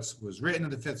Talmud, was written in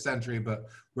the 5th century, but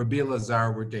Rabbi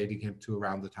Elazar, we're dating him to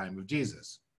around the time of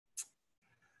Jesus.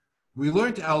 We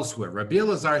learned elsewhere, Rabbi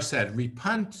Elazar said,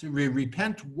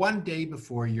 repent one day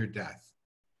before your death.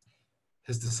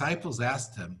 His disciples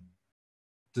asked him,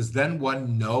 does then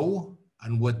one know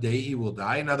on what day he will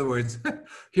die? In other words,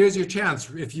 here's your chance.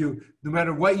 If you, no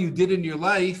matter what you did in your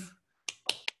life,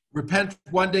 repent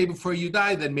one day before you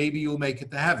die, then maybe you'll make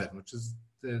it to heaven, which is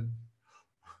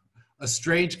a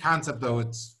strange concept, though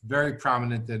it's very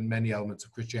prominent in many elements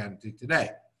of Christianity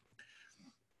today.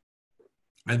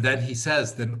 And then he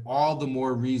says, then all the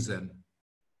more reason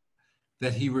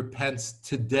that he repents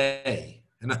today.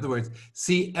 In other words,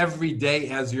 see every day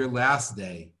as your last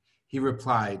day. He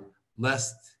replied,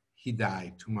 lest he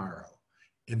die tomorrow.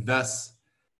 And thus,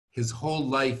 his whole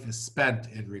life is spent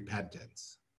in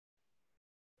repentance.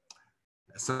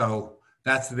 So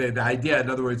that's the idea. In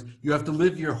other words, you have to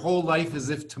live your whole life as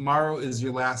if tomorrow is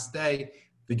your last day.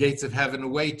 The gates of heaven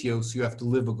await you, so you have to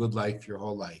live a good life your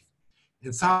whole life.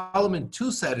 And Solomon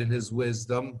too said in his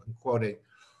wisdom, I'm quoting,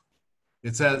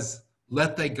 it says,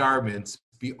 let thy garments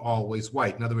be always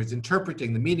white. In other words,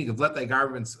 interpreting the meaning of let thy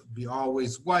garments be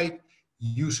always white,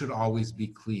 you should always be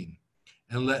clean.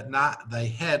 And let not thy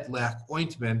head lack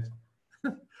ointment.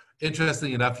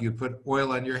 Interestingly enough, you put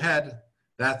oil on your head,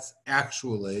 that's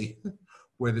actually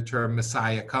where the term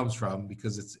Messiah comes from,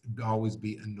 because it's always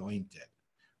be anointed.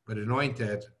 But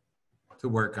anointed to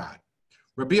work on.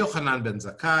 Rabbi Yochanan ben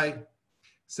Zakkai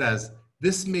says,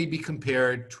 this may be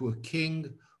compared to a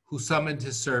king who summoned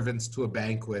his servants to a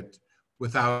banquet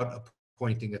without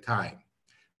appointing a time.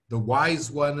 The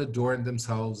wise one adorned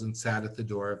themselves and sat at the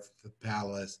door of the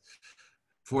palace.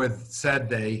 For said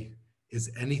they,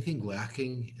 is anything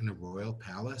lacking in a royal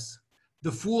palace?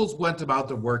 The fools went about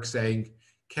their work saying,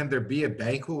 can there be a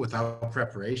banquet without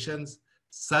preparations?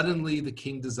 Suddenly the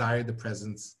king desired the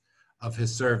presence of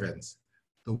his servants.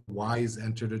 The wise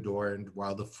entered adorned,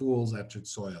 while the fools entered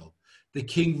soiled. The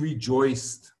king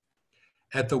rejoiced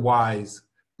at the wise,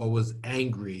 but was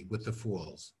angry with the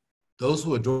fools. Those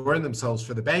who adorned themselves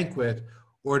for the banquet,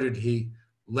 ordered he,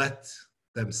 let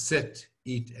them sit,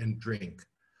 eat, and drink.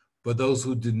 But those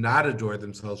who did not adorn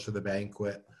themselves for the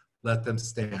banquet, let them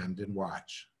stand and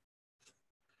watch.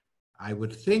 I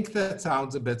would think that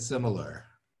sounds a bit similar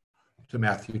to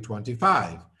Matthew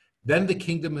 25. Then the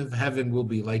kingdom of heaven will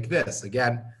be like this.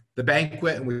 Again, the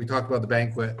banquet, and we talk about the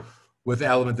banquet with the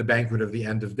element, the banquet of the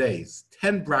end of days.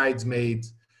 10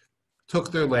 bridesmaids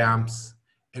took their lamps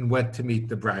and went to meet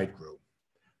the bridegroom.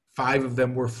 5 of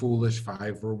them were foolish,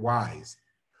 5 were wise.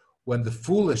 When the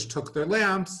foolish took their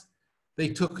lamps, they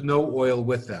took no oil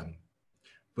with them,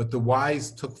 but the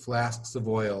wise took flasks of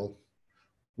oil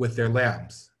with their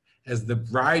lamps. As the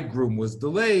bridegroom was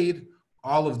delayed,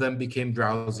 all of them became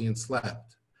drowsy and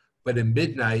slept. But at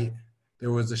midnight,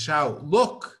 there was a shout,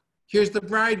 look, here's the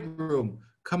bridegroom,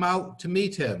 come out to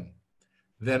meet him.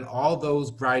 Then all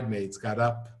those bridesmaids got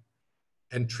up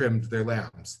and trimmed their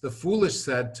lamps. The foolish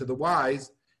said to the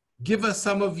wise, give us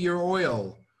some of your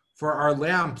oil, for our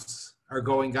lamps are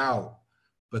going out.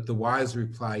 But the wise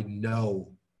replied,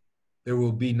 no, there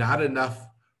will be not enough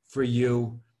for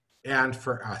you and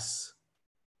for us.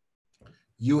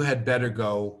 You had better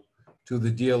go to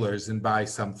the dealers and buy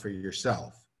some for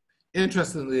yourself.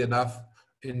 Interestingly enough,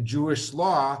 in Jewish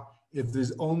law, if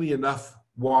there's only enough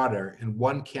water in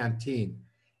one canteen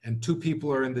and 2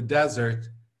 people are in the desert,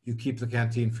 you keep the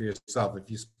canteen for yourself.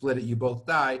 If you split it, you both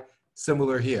die.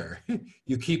 Similar here.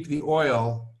 You keep the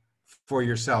oil for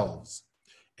yourselves.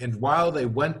 And while they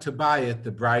went to buy it,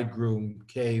 the bridegroom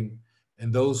came,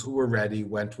 and those who were ready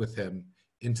went with him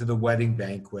into the wedding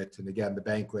banquet. And again, the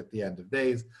banquet at the end of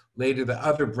days. Later, the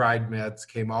other bridesmaids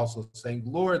came also saying,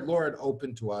 Lord, Lord,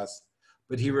 open to us.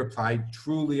 But he replied,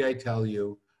 truly, I tell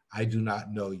you, I do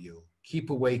not know you. Keep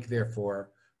awake,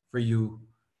 therefore, for you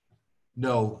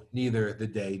know neither the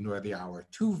day nor the hour.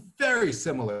 2 very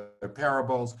similar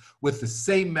parables with the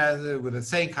same method, with the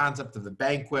same concept of the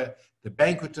banquet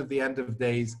of the end of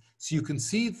days. So you can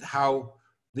see how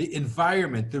the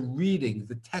environment, the reading,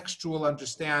 the textual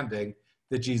understanding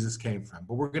that Jesus came from.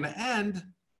 But we're going to end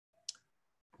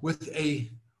with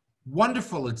a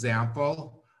wonderful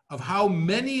example of how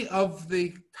many of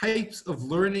the types of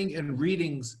learning and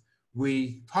readings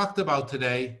we talked about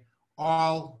today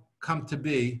all come to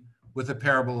be with a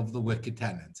parable of the wicked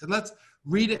tenants. And let's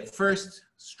read it first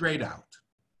straight out.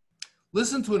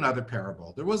 Listen to another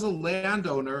parable. There was a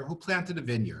landowner who planted a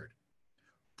vineyard,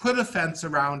 put a fence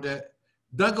around it,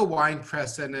 dug a wine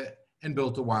press in it, and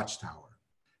built a watchtower.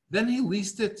 Then he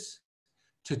leased it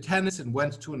to tenants and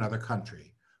went to another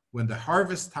country. When the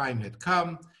harvest time had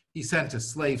come, he sent his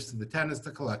slaves to the tenants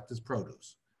to collect his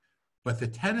produce. But the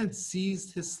tenants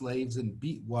seized his slaves and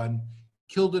beat one,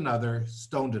 killed another,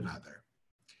 stoned another.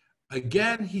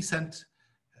 Again, he sent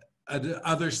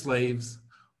other slaves,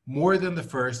 more than the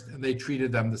first, and they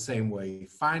treated them the same way.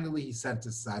 Finally, he sent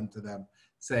his son to them,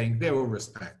 saying, they will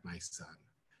respect my son.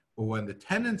 But when the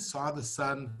tenants saw the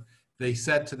son, they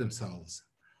said to themselves,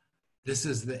 this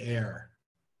is the heir.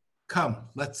 Come,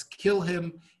 let's kill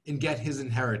him and get his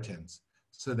inheritance.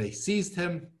 So they seized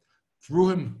him, threw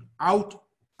him out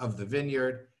of the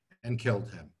vineyard, and killed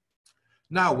him.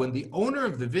 Now, when the owner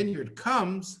of the vineyard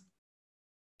comes,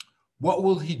 what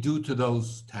will he do to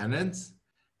those tenants?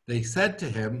 They said to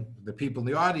him, the people in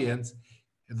the audience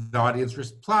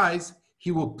replies,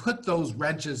 he will put those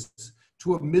wretches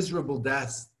to a miserable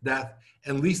death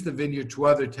and lease the vineyard to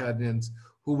other tenants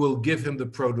who will give him the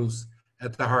produce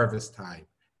at the harvest time.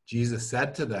 Jesus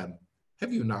said to them,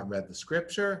 have you not read the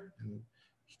scripture? And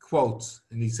he quotes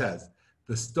and he says,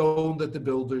 the stone that the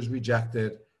builders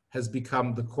rejected has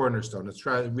become the cornerstone. It's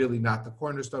really not the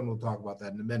cornerstone. We'll talk about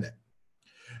that in a minute.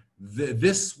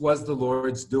 This was the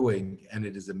Lord's doing, and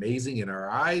it is amazing in our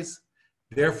eyes.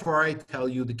 Therefore, I tell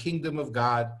you, the kingdom of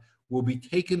God will be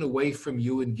taken away from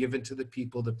you and given to the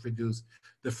people that produce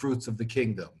the fruits of the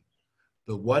kingdom.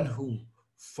 The one who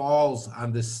falls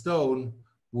on this stone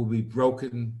will be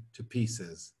broken to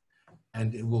pieces,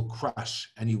 and it will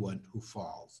crush anyone who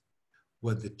falls.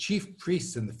 When the chief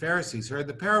priests and the Pharisees heard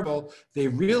the parable, they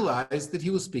realized that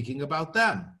he was speaking about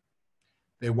them.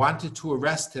 They wanted to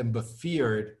arrest him, but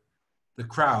feared the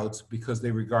crowds because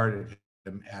they regarded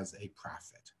him as a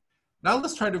prophet. Now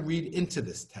let's try to read into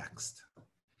this text.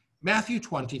 Matthew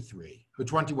 23, or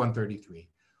 21:33.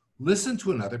 Listen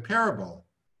to another parable.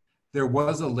 There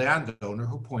was a landowner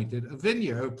who planted a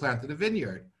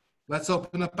vineyard. Let's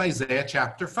open up Isaiah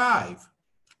chapter 5.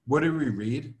 What do we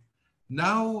read?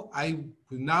 Now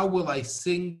will I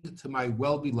sing to my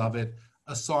well-beloved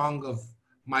a song of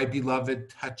my beloved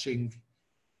touching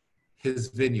his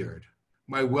vineyard.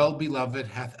 My well-beloved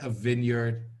hath a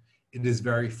vineyard. It is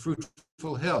very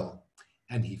fruitful hill,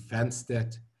 and he fenced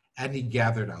it, and he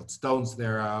gathered out stones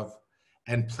thereof,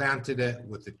 and planted it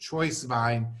with a choice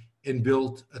vine, and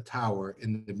built a tower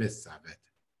in the midst of it.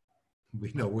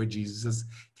 We know where Jesus is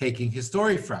taking his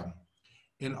story from.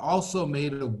 And also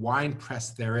made a wine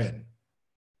press therein.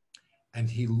 And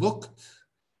he looked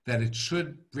that it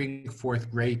should bring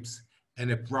forth grapes, and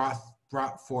it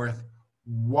brought forth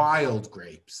wild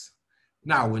grapes.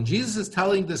 Now, when Jesus is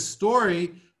telling this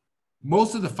story,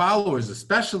 most of the followers,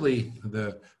 especially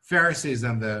the Pharisees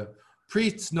and the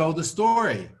priests, know the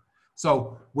story.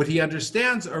 So what he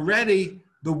understands already,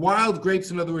 the wild grapes,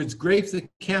 in other words, grapes that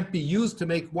can't be used to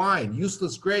make wine,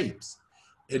 useless grapes.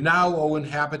 And now, O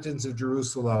inhabitants of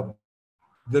Jerusalem,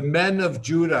 the men of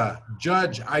Judah,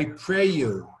 judge, I pray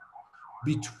you,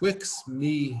 betwixt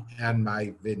me and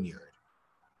my vineyard.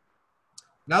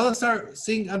 Now let's start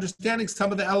understanding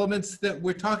some of the elements that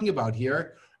we're talking about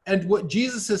here and what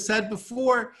Jesus has said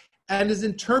before and is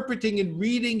interpreting and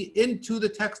reading into the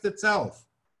text itself.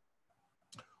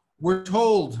 We're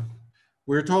told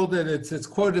that it's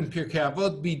quoted in Pirkei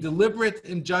Avot, be deliberate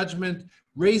in judgment,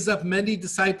 raise up many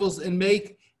disciples, and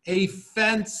make a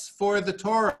fence for the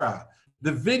Torah.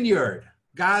 The vineyard,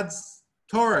 God's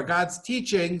Torah, God's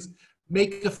teachings,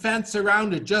 make a fence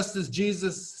around it, just as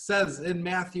Jesus says in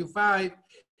Matthew 5,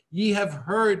 ye have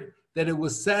heard that it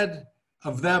was said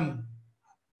of them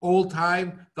old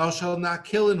time, thou shalt not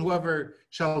kill, and whoever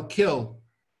shall kill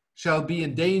shall be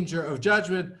in danger of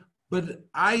judgment. But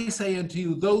I say unto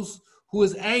you, those who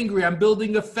is angry, I'm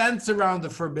building a fence around the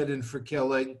forbidden for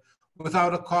killing,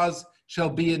 without a cause shall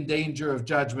be in danger of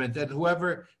judgment. And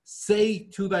whoever say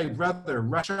to thy brother,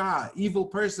 Rasha, evil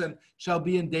person, shall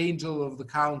be in danger of the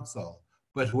council.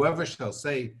 But whoever shall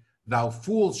say, thou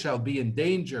fool, shall be in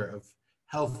danger of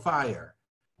hellfire.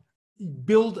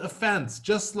 Build a fence,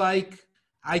 just like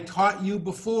I taught you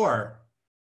before.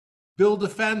 Build a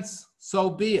fence, so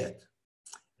be it.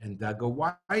 And dug a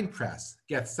wine press.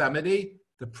 Gethsemane,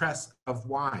 the press of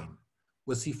wine.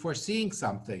 Was he foreseeing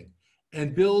something?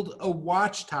 And build a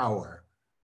watchtower.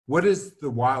 What is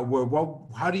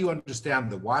how do you understand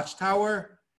the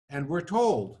watchtower? And we're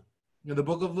told in the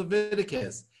book of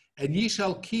Leviticus, and ye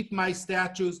shall keep my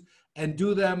statutes and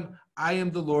do them. I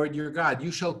am the Lord your God.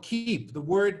 You shall keep. The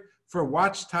word for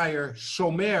watchtower,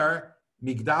 shomer,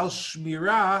 migdal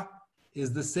shmirah,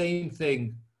 is the same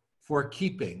thing for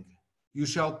keeping. You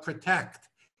shall protect.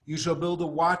 You shall build a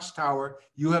watchtower.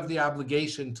 You have the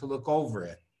obligation to look over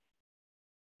it.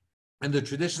 And the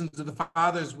traditions of the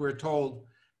fathers were told,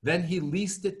 then he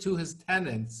leased it to his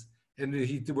tenants. And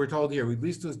we're told here, he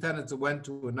leased to his tenants and went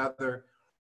to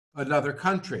another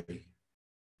country.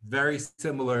 Very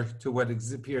similar to what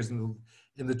appears in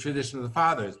the tradition of the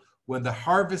fathers. When the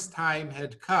harvest time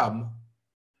had come,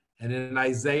 and in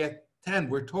Isaiah 10,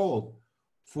 we're told,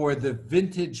 for the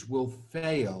vintage will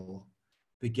fail,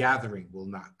 the gathering will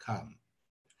not come.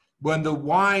 When the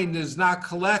wine is not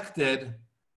collected,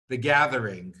 the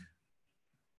gathering,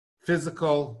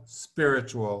 physical,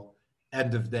 spiritual,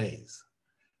 end of days.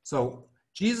 So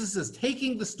Jesus is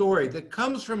taking the story that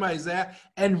comes from Isaiah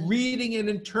and reading and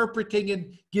interpreting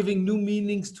and giving new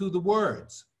meanings to the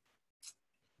words.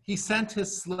 He sent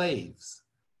his slaves.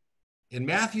 In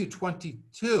Matthew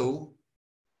 22,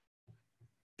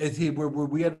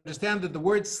 we understand that the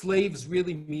word slaves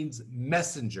really means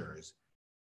messengers.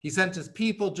 He sent his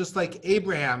people just like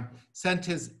Abraham sent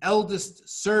his eldest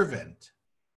servant.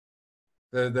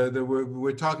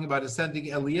 We're talking about sending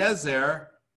Eliezer.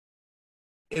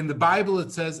 In the Bible,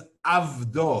 it says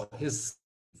avdo, his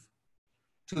slave,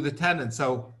 to the tenant.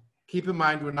 So keep in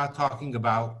mind, we're not talking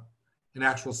about an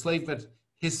actual slave, but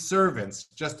his servants,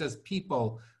 just as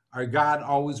people, our God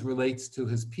always relates to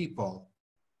his people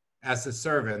as his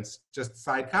servants. Just a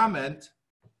side comment,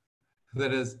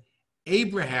 that is,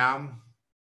 Abraham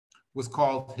was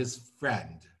called his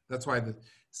friend. That's why the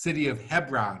city of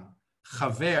Hebron,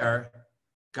 Chaver,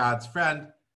 God's friend,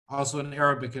 also in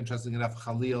Arabic, interesting enough,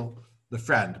 Khalil, the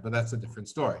friend, but that's a different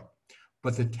story.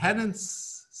 But the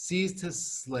tenants seized his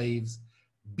slaves,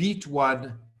 beat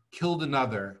one, killed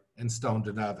another, and stoned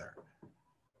another.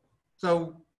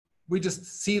 So we just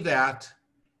see that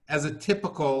as a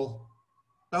typical,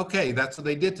 okay, that's what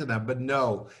they did to them. But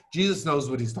no, Jesus knows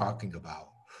what he's talking about.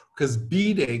 Because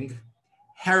beating,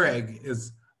 hereg,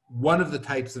 is one of the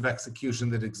types of execution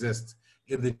that exists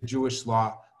in the Jewish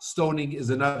law. Stoning is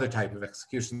another type of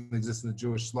execution that exists in the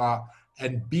Jewish law.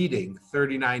 And beating,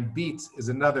 39 beats, is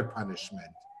another punishment.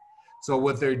 So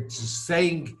what they're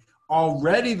saying,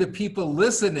 already the people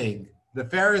listening, the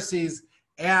Pharisees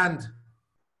and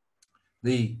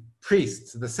the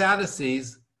priests, the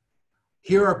Sadducees,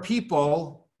 here are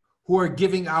people who are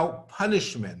giving out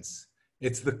punishments.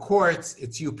 It's the courts,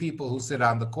 it's you people who sit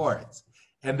on the courts.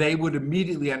 And they would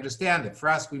immediately understand it. For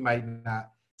us, we might not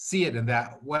see it in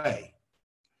that way.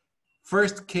 1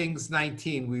 Kings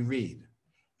 19, we read,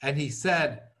 and he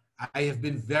said, I have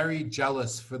been very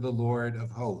jealous for the Lord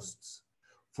of hosts,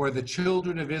 for the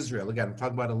children of Israel, again, I'm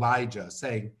talking about Elijah,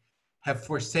 saying, have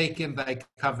forsaken thy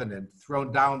covenant,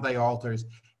 thrown down thy altars,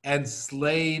 and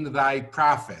slain thy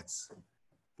prophets.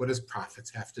 What does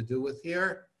prophets have to do with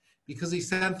here? Because he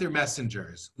sent their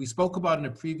messengers. We spoke about in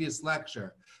a previous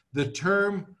lecture, the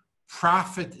term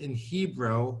prophet in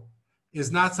Hebrew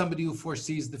is not somebody who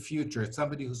foresees the future. It's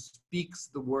somebody who speaks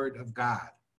the word of God.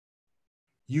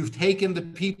 You've taken the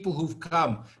people who've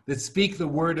come that speak the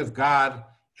word of God,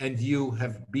 and you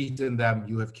have beaten them,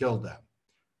 you have killed them.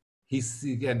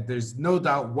 Again, there's no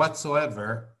doubt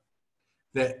whatsoever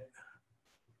that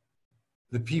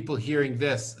the people hearing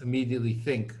this immediately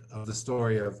think of the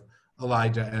story of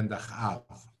Elijah and Achav.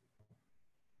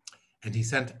 And he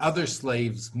sent other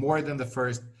slaves more than the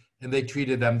first, and they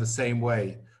treated them the same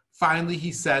way. Finally,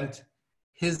 he sent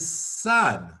his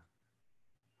son.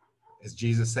 Is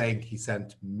Jesus saying he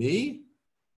sent me?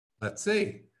 Let's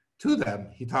see. To them,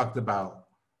 he talked about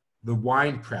the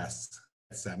wine press,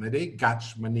 Gethsemane,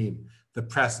 Gachmanim, the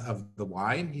press of the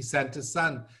wine. He sent his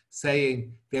son,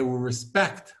 saying, they will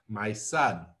respect my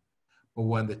son. But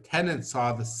when the tenants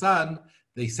saw the son,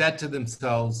 they said to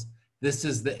themselves, this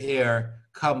is the heir.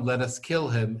 Come, let us kill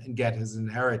him and get his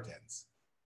inheritance.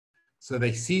 So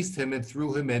they seized him and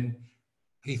threw him in.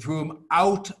 He threw him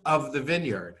out of the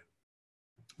vineyard.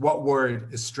 What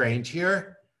word is strange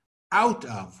here? Out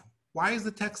of. Why is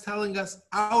the text telling us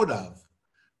out of?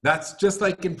 That's just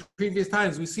like in previous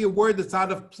times. We see a word that's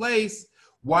out of place.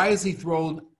 Why is he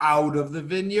thrown out of the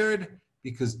vineyard?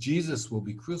 Because Jesus will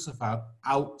be crucified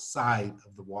outside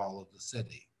of the wall of the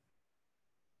city.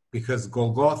 Because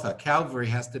Golgotha, Calvary,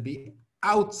 has to be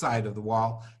outside of the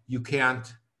wall. You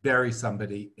can't bury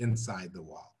somebody inside the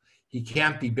wall. He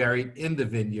can't be buried in the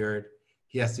vineyard.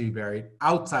 He has to be buried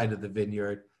outside of the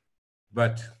vineyard.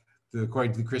 But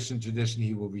according to the Christian tradition,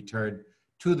 he will return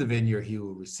to the vineyard. He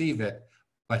will receive it,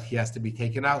 but he has to be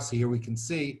taken out. So here we can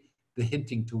see the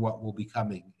hinting to what will be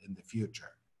coming in the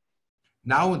future.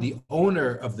 Now, when the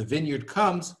owner of the vineyard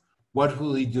comes, what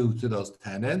will he do to those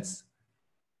tenants?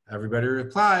 Everybody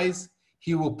replies,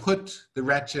 he will put the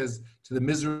wretches to the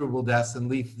miserable death and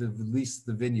lease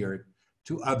the vineyard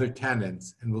to other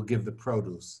tenants and will give the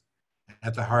produce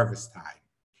at the harvest time.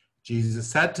 Jesus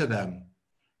said to them,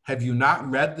 have you not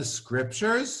read the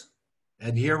scriptures?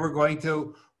 And here we're going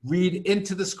to read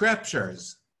into the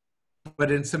scriptures,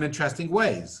 but in some interesting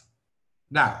ways.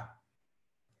 Now,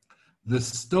 the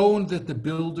stone that the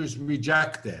builders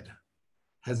rejected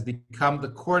has become the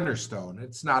cornerstone.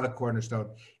 It's not a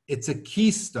cornerstone, it's a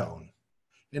keystone.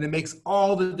 And it makes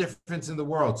all the difference in the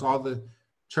world. So all the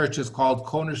churches called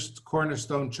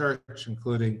Cornerstone Church,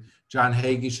 including John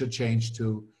Hagee, should change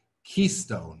to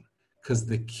Keystone, because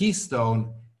the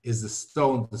keystone is the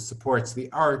stone that supports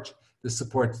the arch, that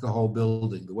supports the whole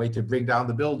building. The way to bring down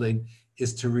the building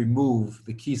is to remove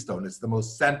the keystone. It's the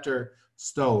most center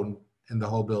stone in the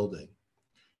whole building.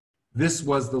 This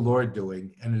was the Lord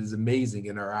doing, and it is amazing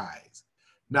in our eyes.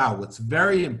 Now, what's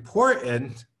very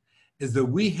important is that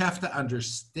we have to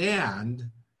understand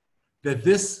that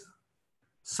this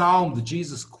psalm that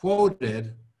Jesus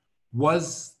quoted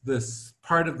was this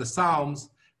part of the Psalms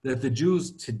that the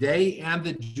Jews today and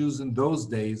the Jews in those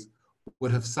days would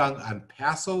have sung on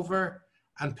Passover,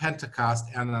 on Pentecost,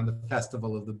 and on the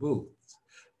Festival of the Booths.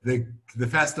 The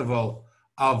festival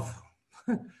of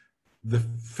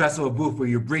where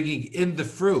you're bringing in the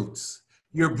fruits,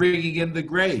 you're bringing in the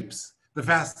grapes, the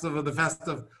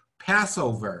festive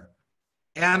Passover,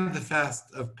 and the fast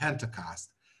of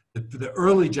Pentecost. The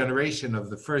early generation of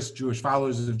the first Jewish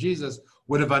followers of Jesus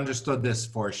would have understood this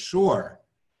for sure,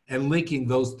 and linking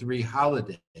those three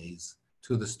holidays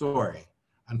to the story.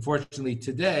 Unfortunately,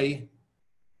 today,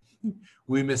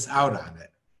 we miss out on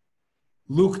it.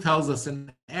 Luke tells us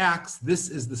in Acts, this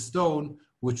is the stone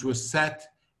which was set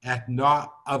at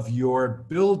naught of your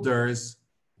builders,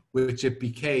 which it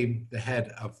became the head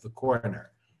of the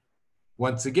corner.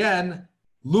 Once again,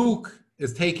 Luke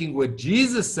is taking what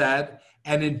Jesus said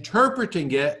and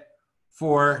interpreting it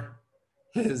for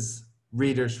his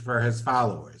readers, for his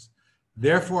followers.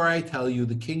 Therefore, I tell you,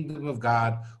 the kingdom of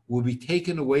God will be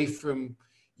taken away from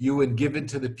you and given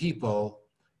to the people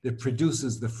that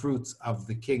produces the fruits of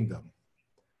the kingdom.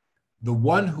 The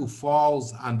one who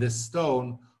falls on this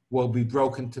stone will be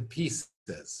broken to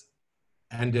pieces.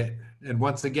 And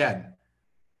once again,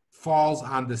 falls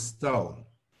on the stone.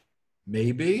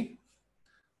 Maybe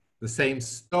the same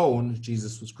stone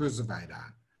Jesus was crucified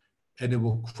on, and it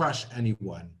will crush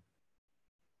anyone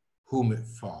whom it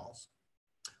falls.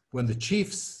 When the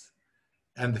chiefs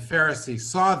and the Pharisees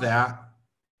saw that,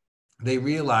 they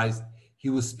realized he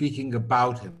was speaking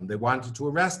about him. They wanted to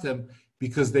arrest him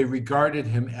because they regarded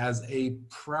him as a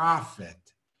prophet.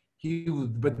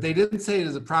 But they didn't say it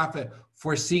as a prophet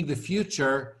foreseeing the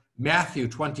future. Matthew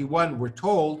 21, we're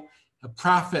told, a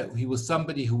prophet, he was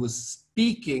somebody who was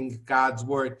speaking God's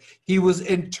word. He was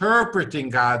interpreting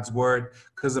God's word,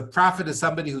 because a prophet is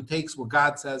somebody who takes what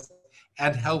God says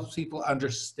and helps people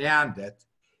understand it.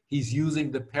 He's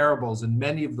using the parables in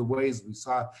many of the ways we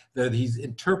saw that he's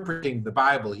interpreting the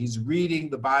Bible. He's reading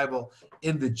the Bible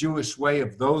in the Jewish way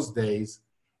of those days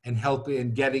and helping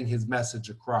in getting his message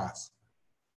across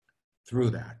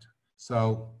through that.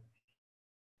 So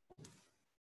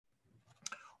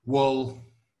we'll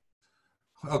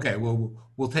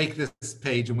take this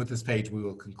page, and with this page we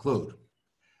will conclude.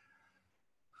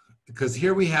 Because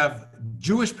here we have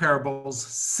Jewish parables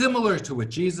similar to what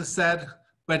Jesus said,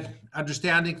 but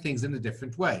understanding things in a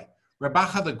different way.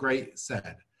 Rabbacha the Great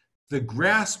said, "The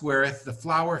grass weareth, the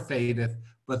flower fadeth,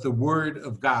 but the word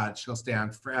of God shall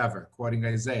stand forever," quoting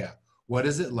Isaiah. What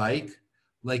is it like?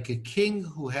 Like a king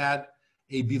who had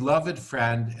a beloved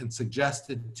friend and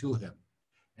suggested to him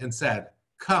and said,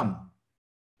 "Come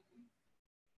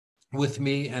with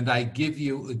me and I give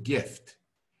you a gift."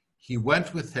 He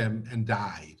went with him and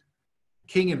died.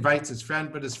 King invites his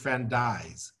friend, but his friend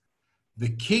dies. The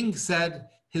king said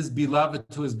to his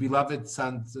beloved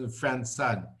friend's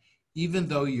son, "Even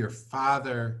though your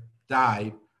father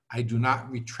died, I do not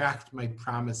retract my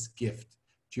promised gift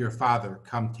to your father.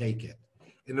 Come take it."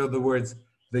 In other words,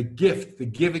 the gift, the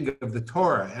giving of the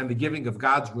Torah and the giving of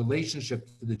God's relationship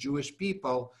to the Jewish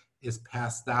people is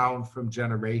passed down from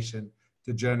generation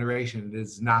to generation. It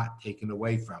is not taken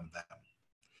away from them.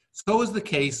 So is the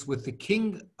case with the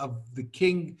king of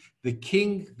kings,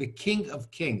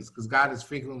 because God is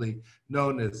frequently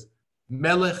known as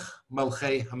Melech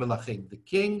Malchei HaMelachim, the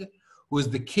king who is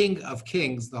the king of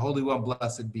kings, the Holy One,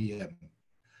 blessed be him.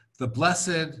 The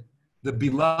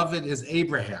beloved is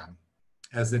Abraham,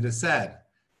 as it is said,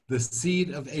 the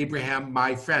seed of Abraham,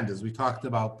 my friend, as we talked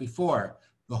about before.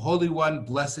 The Holy One,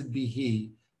 blessed be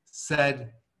he,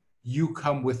 said, "You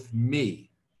come with me."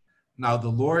 Now the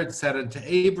Lord said unto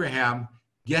Abraham,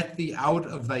 "Get thee out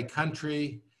of thy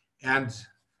country and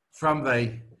from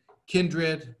thy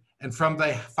kindred and from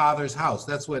thy father's house."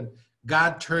 That's when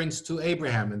God turns to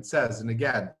Abraham and says, and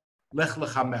again, "Lech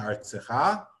lecha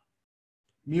me'artzecha,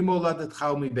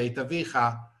 mimoladetcha u'mibeit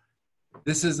avicha."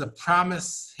 This is a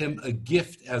promise, him a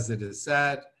gift, as it is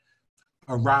said,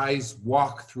 "Arise,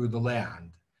 walk through the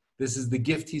land." This is the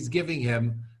gift he's giving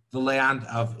him, the land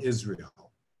of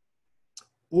Israel.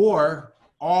 "Or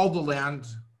all the land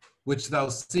which thou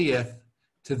seest,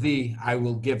 to thee I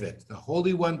will give it." The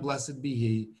Holy One, blessed be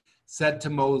he, said to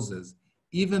Moses,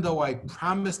 "Even though I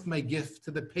promised my gift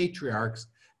to the patriarchs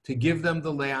to give them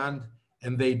the land,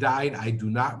 and they died, I do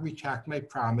not retract my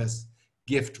promise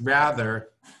gift,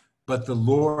 rather, but the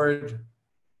Lord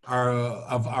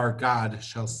of our God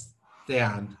shall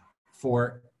stand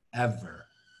forever."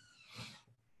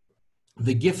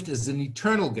 The gift is an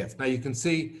eternal gift. Now you can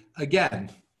see,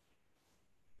 again,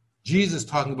 Jesus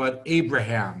talking about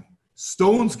Abraham.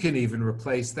 Stones can even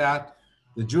replace that.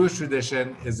 The Jewish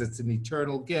tradition is it's an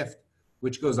eternal gift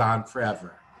which goes on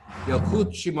forever.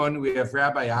 Yalkut Shimon, we have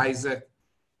Rabbi Isaac,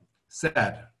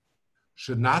 said,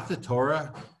 "Should not the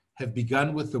Torah have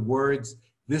begun with the words,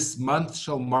 'This month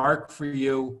shall mark for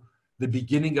you the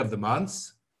beginning of the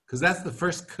months'?" Because that's the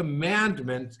first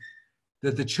commandment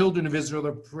that the children of Israel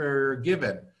are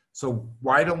given. So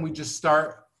why don't we just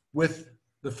start with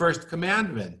the first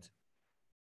commandment?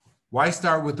 Why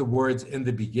start with the words "in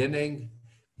the beginning"?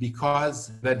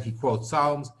 Because, then he quotes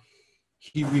Psalms,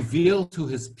 he revealed to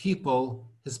his people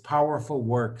his powerful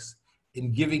works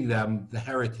in giving them the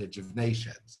heritage of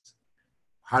nations.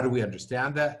 How do we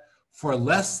understand that? For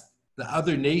lest the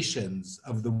other nations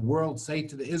of the world say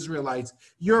to the Israelites,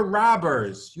 "You're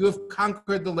robbers, you have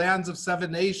conquered the lands of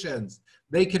 7 nations."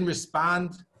 They can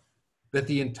respond that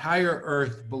the entire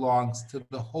earth belongs to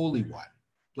the Holy One.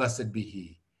 Blessed be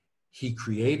he. He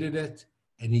created it,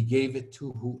 and he gave it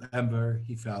to whoever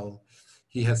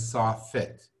he has saw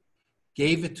fit.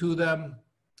 Gave it to them,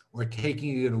 or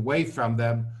taking it away from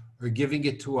them, or giving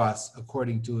it to us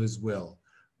according to his will.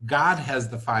 God has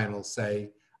the final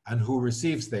say on who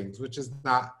receives things, which is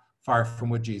not far from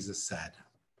what Jesus said.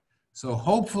 So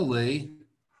hopefully,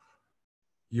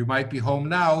 you might be home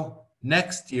now.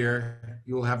 Next year,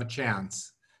 you will have a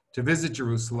chance to visit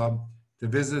Jerusalem, to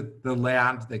visit the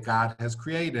land that God has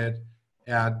created,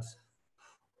 and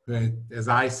as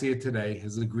I see it today,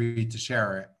 has agreed to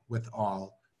share it with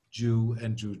all, Jew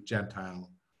and Gentile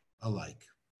alike.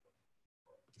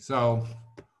 So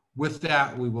with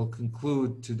that, we will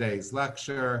conclude today's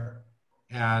lecture,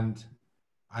 and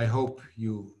I hope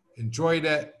you enjoyed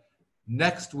it.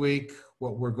 Next week,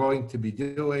 what we're going to be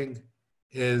doing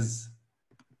is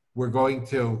we're going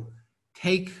to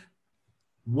take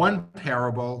one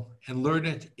parable and learn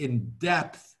it in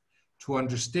depth to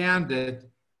understand it,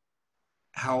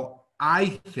 how I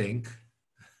think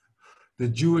the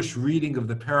Jewish reading of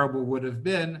the parable would have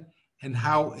been, and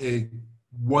how it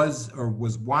was or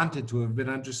was wanted to have been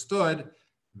understood,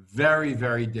 very,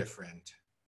 very different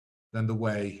than the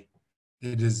way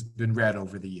it has been read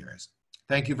over the years.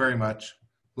 Thank you very much.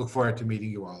 Look forward to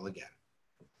meeting you all again.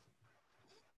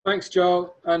 Thanks,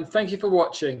 Joel, and thank you for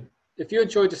watching. If you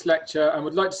enjoyed this lecture and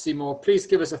would like to see more, please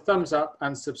give us a thumbs up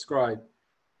and subscribe.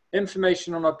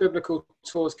 Information on our biblical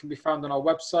tours can be found on our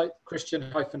website,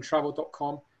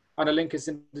 christian-travel.com, and a link is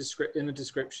in the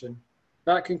description.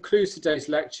 That concludes today's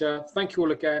lecture. Thank you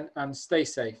all again, and stay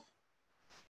safe.